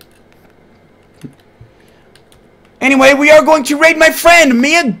 Anyway, we are going to raid my friend,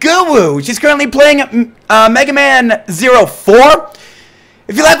 Mia Guwu. She's currently playing Mega Man 04.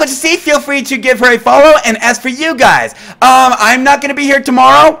 If you like what you see, feel free to give her a follow. And as for you guys, I'm not going to be here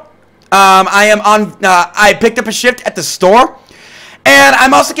tomorrow. I picked up a shift at the store. And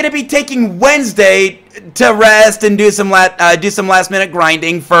I'm also going to be taking Wednesday to rest and do some last minute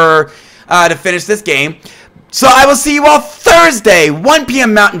grinding to finish this game. So I will see you all Thursday, 1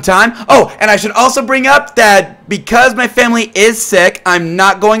 p.m. Mountain Time. Oh, and I should also bring up that because my family is sick, I'm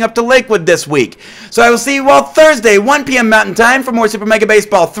not going up to Lakewood this week. So I will see you all Thursday, 1 p.m. Mountain Time for more Super Mega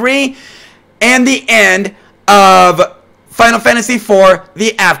Baseball 3 and the end of Final Fantasy IV,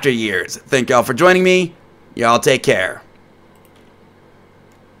 The After Years. Thank y'all for joining me. Y'all take care.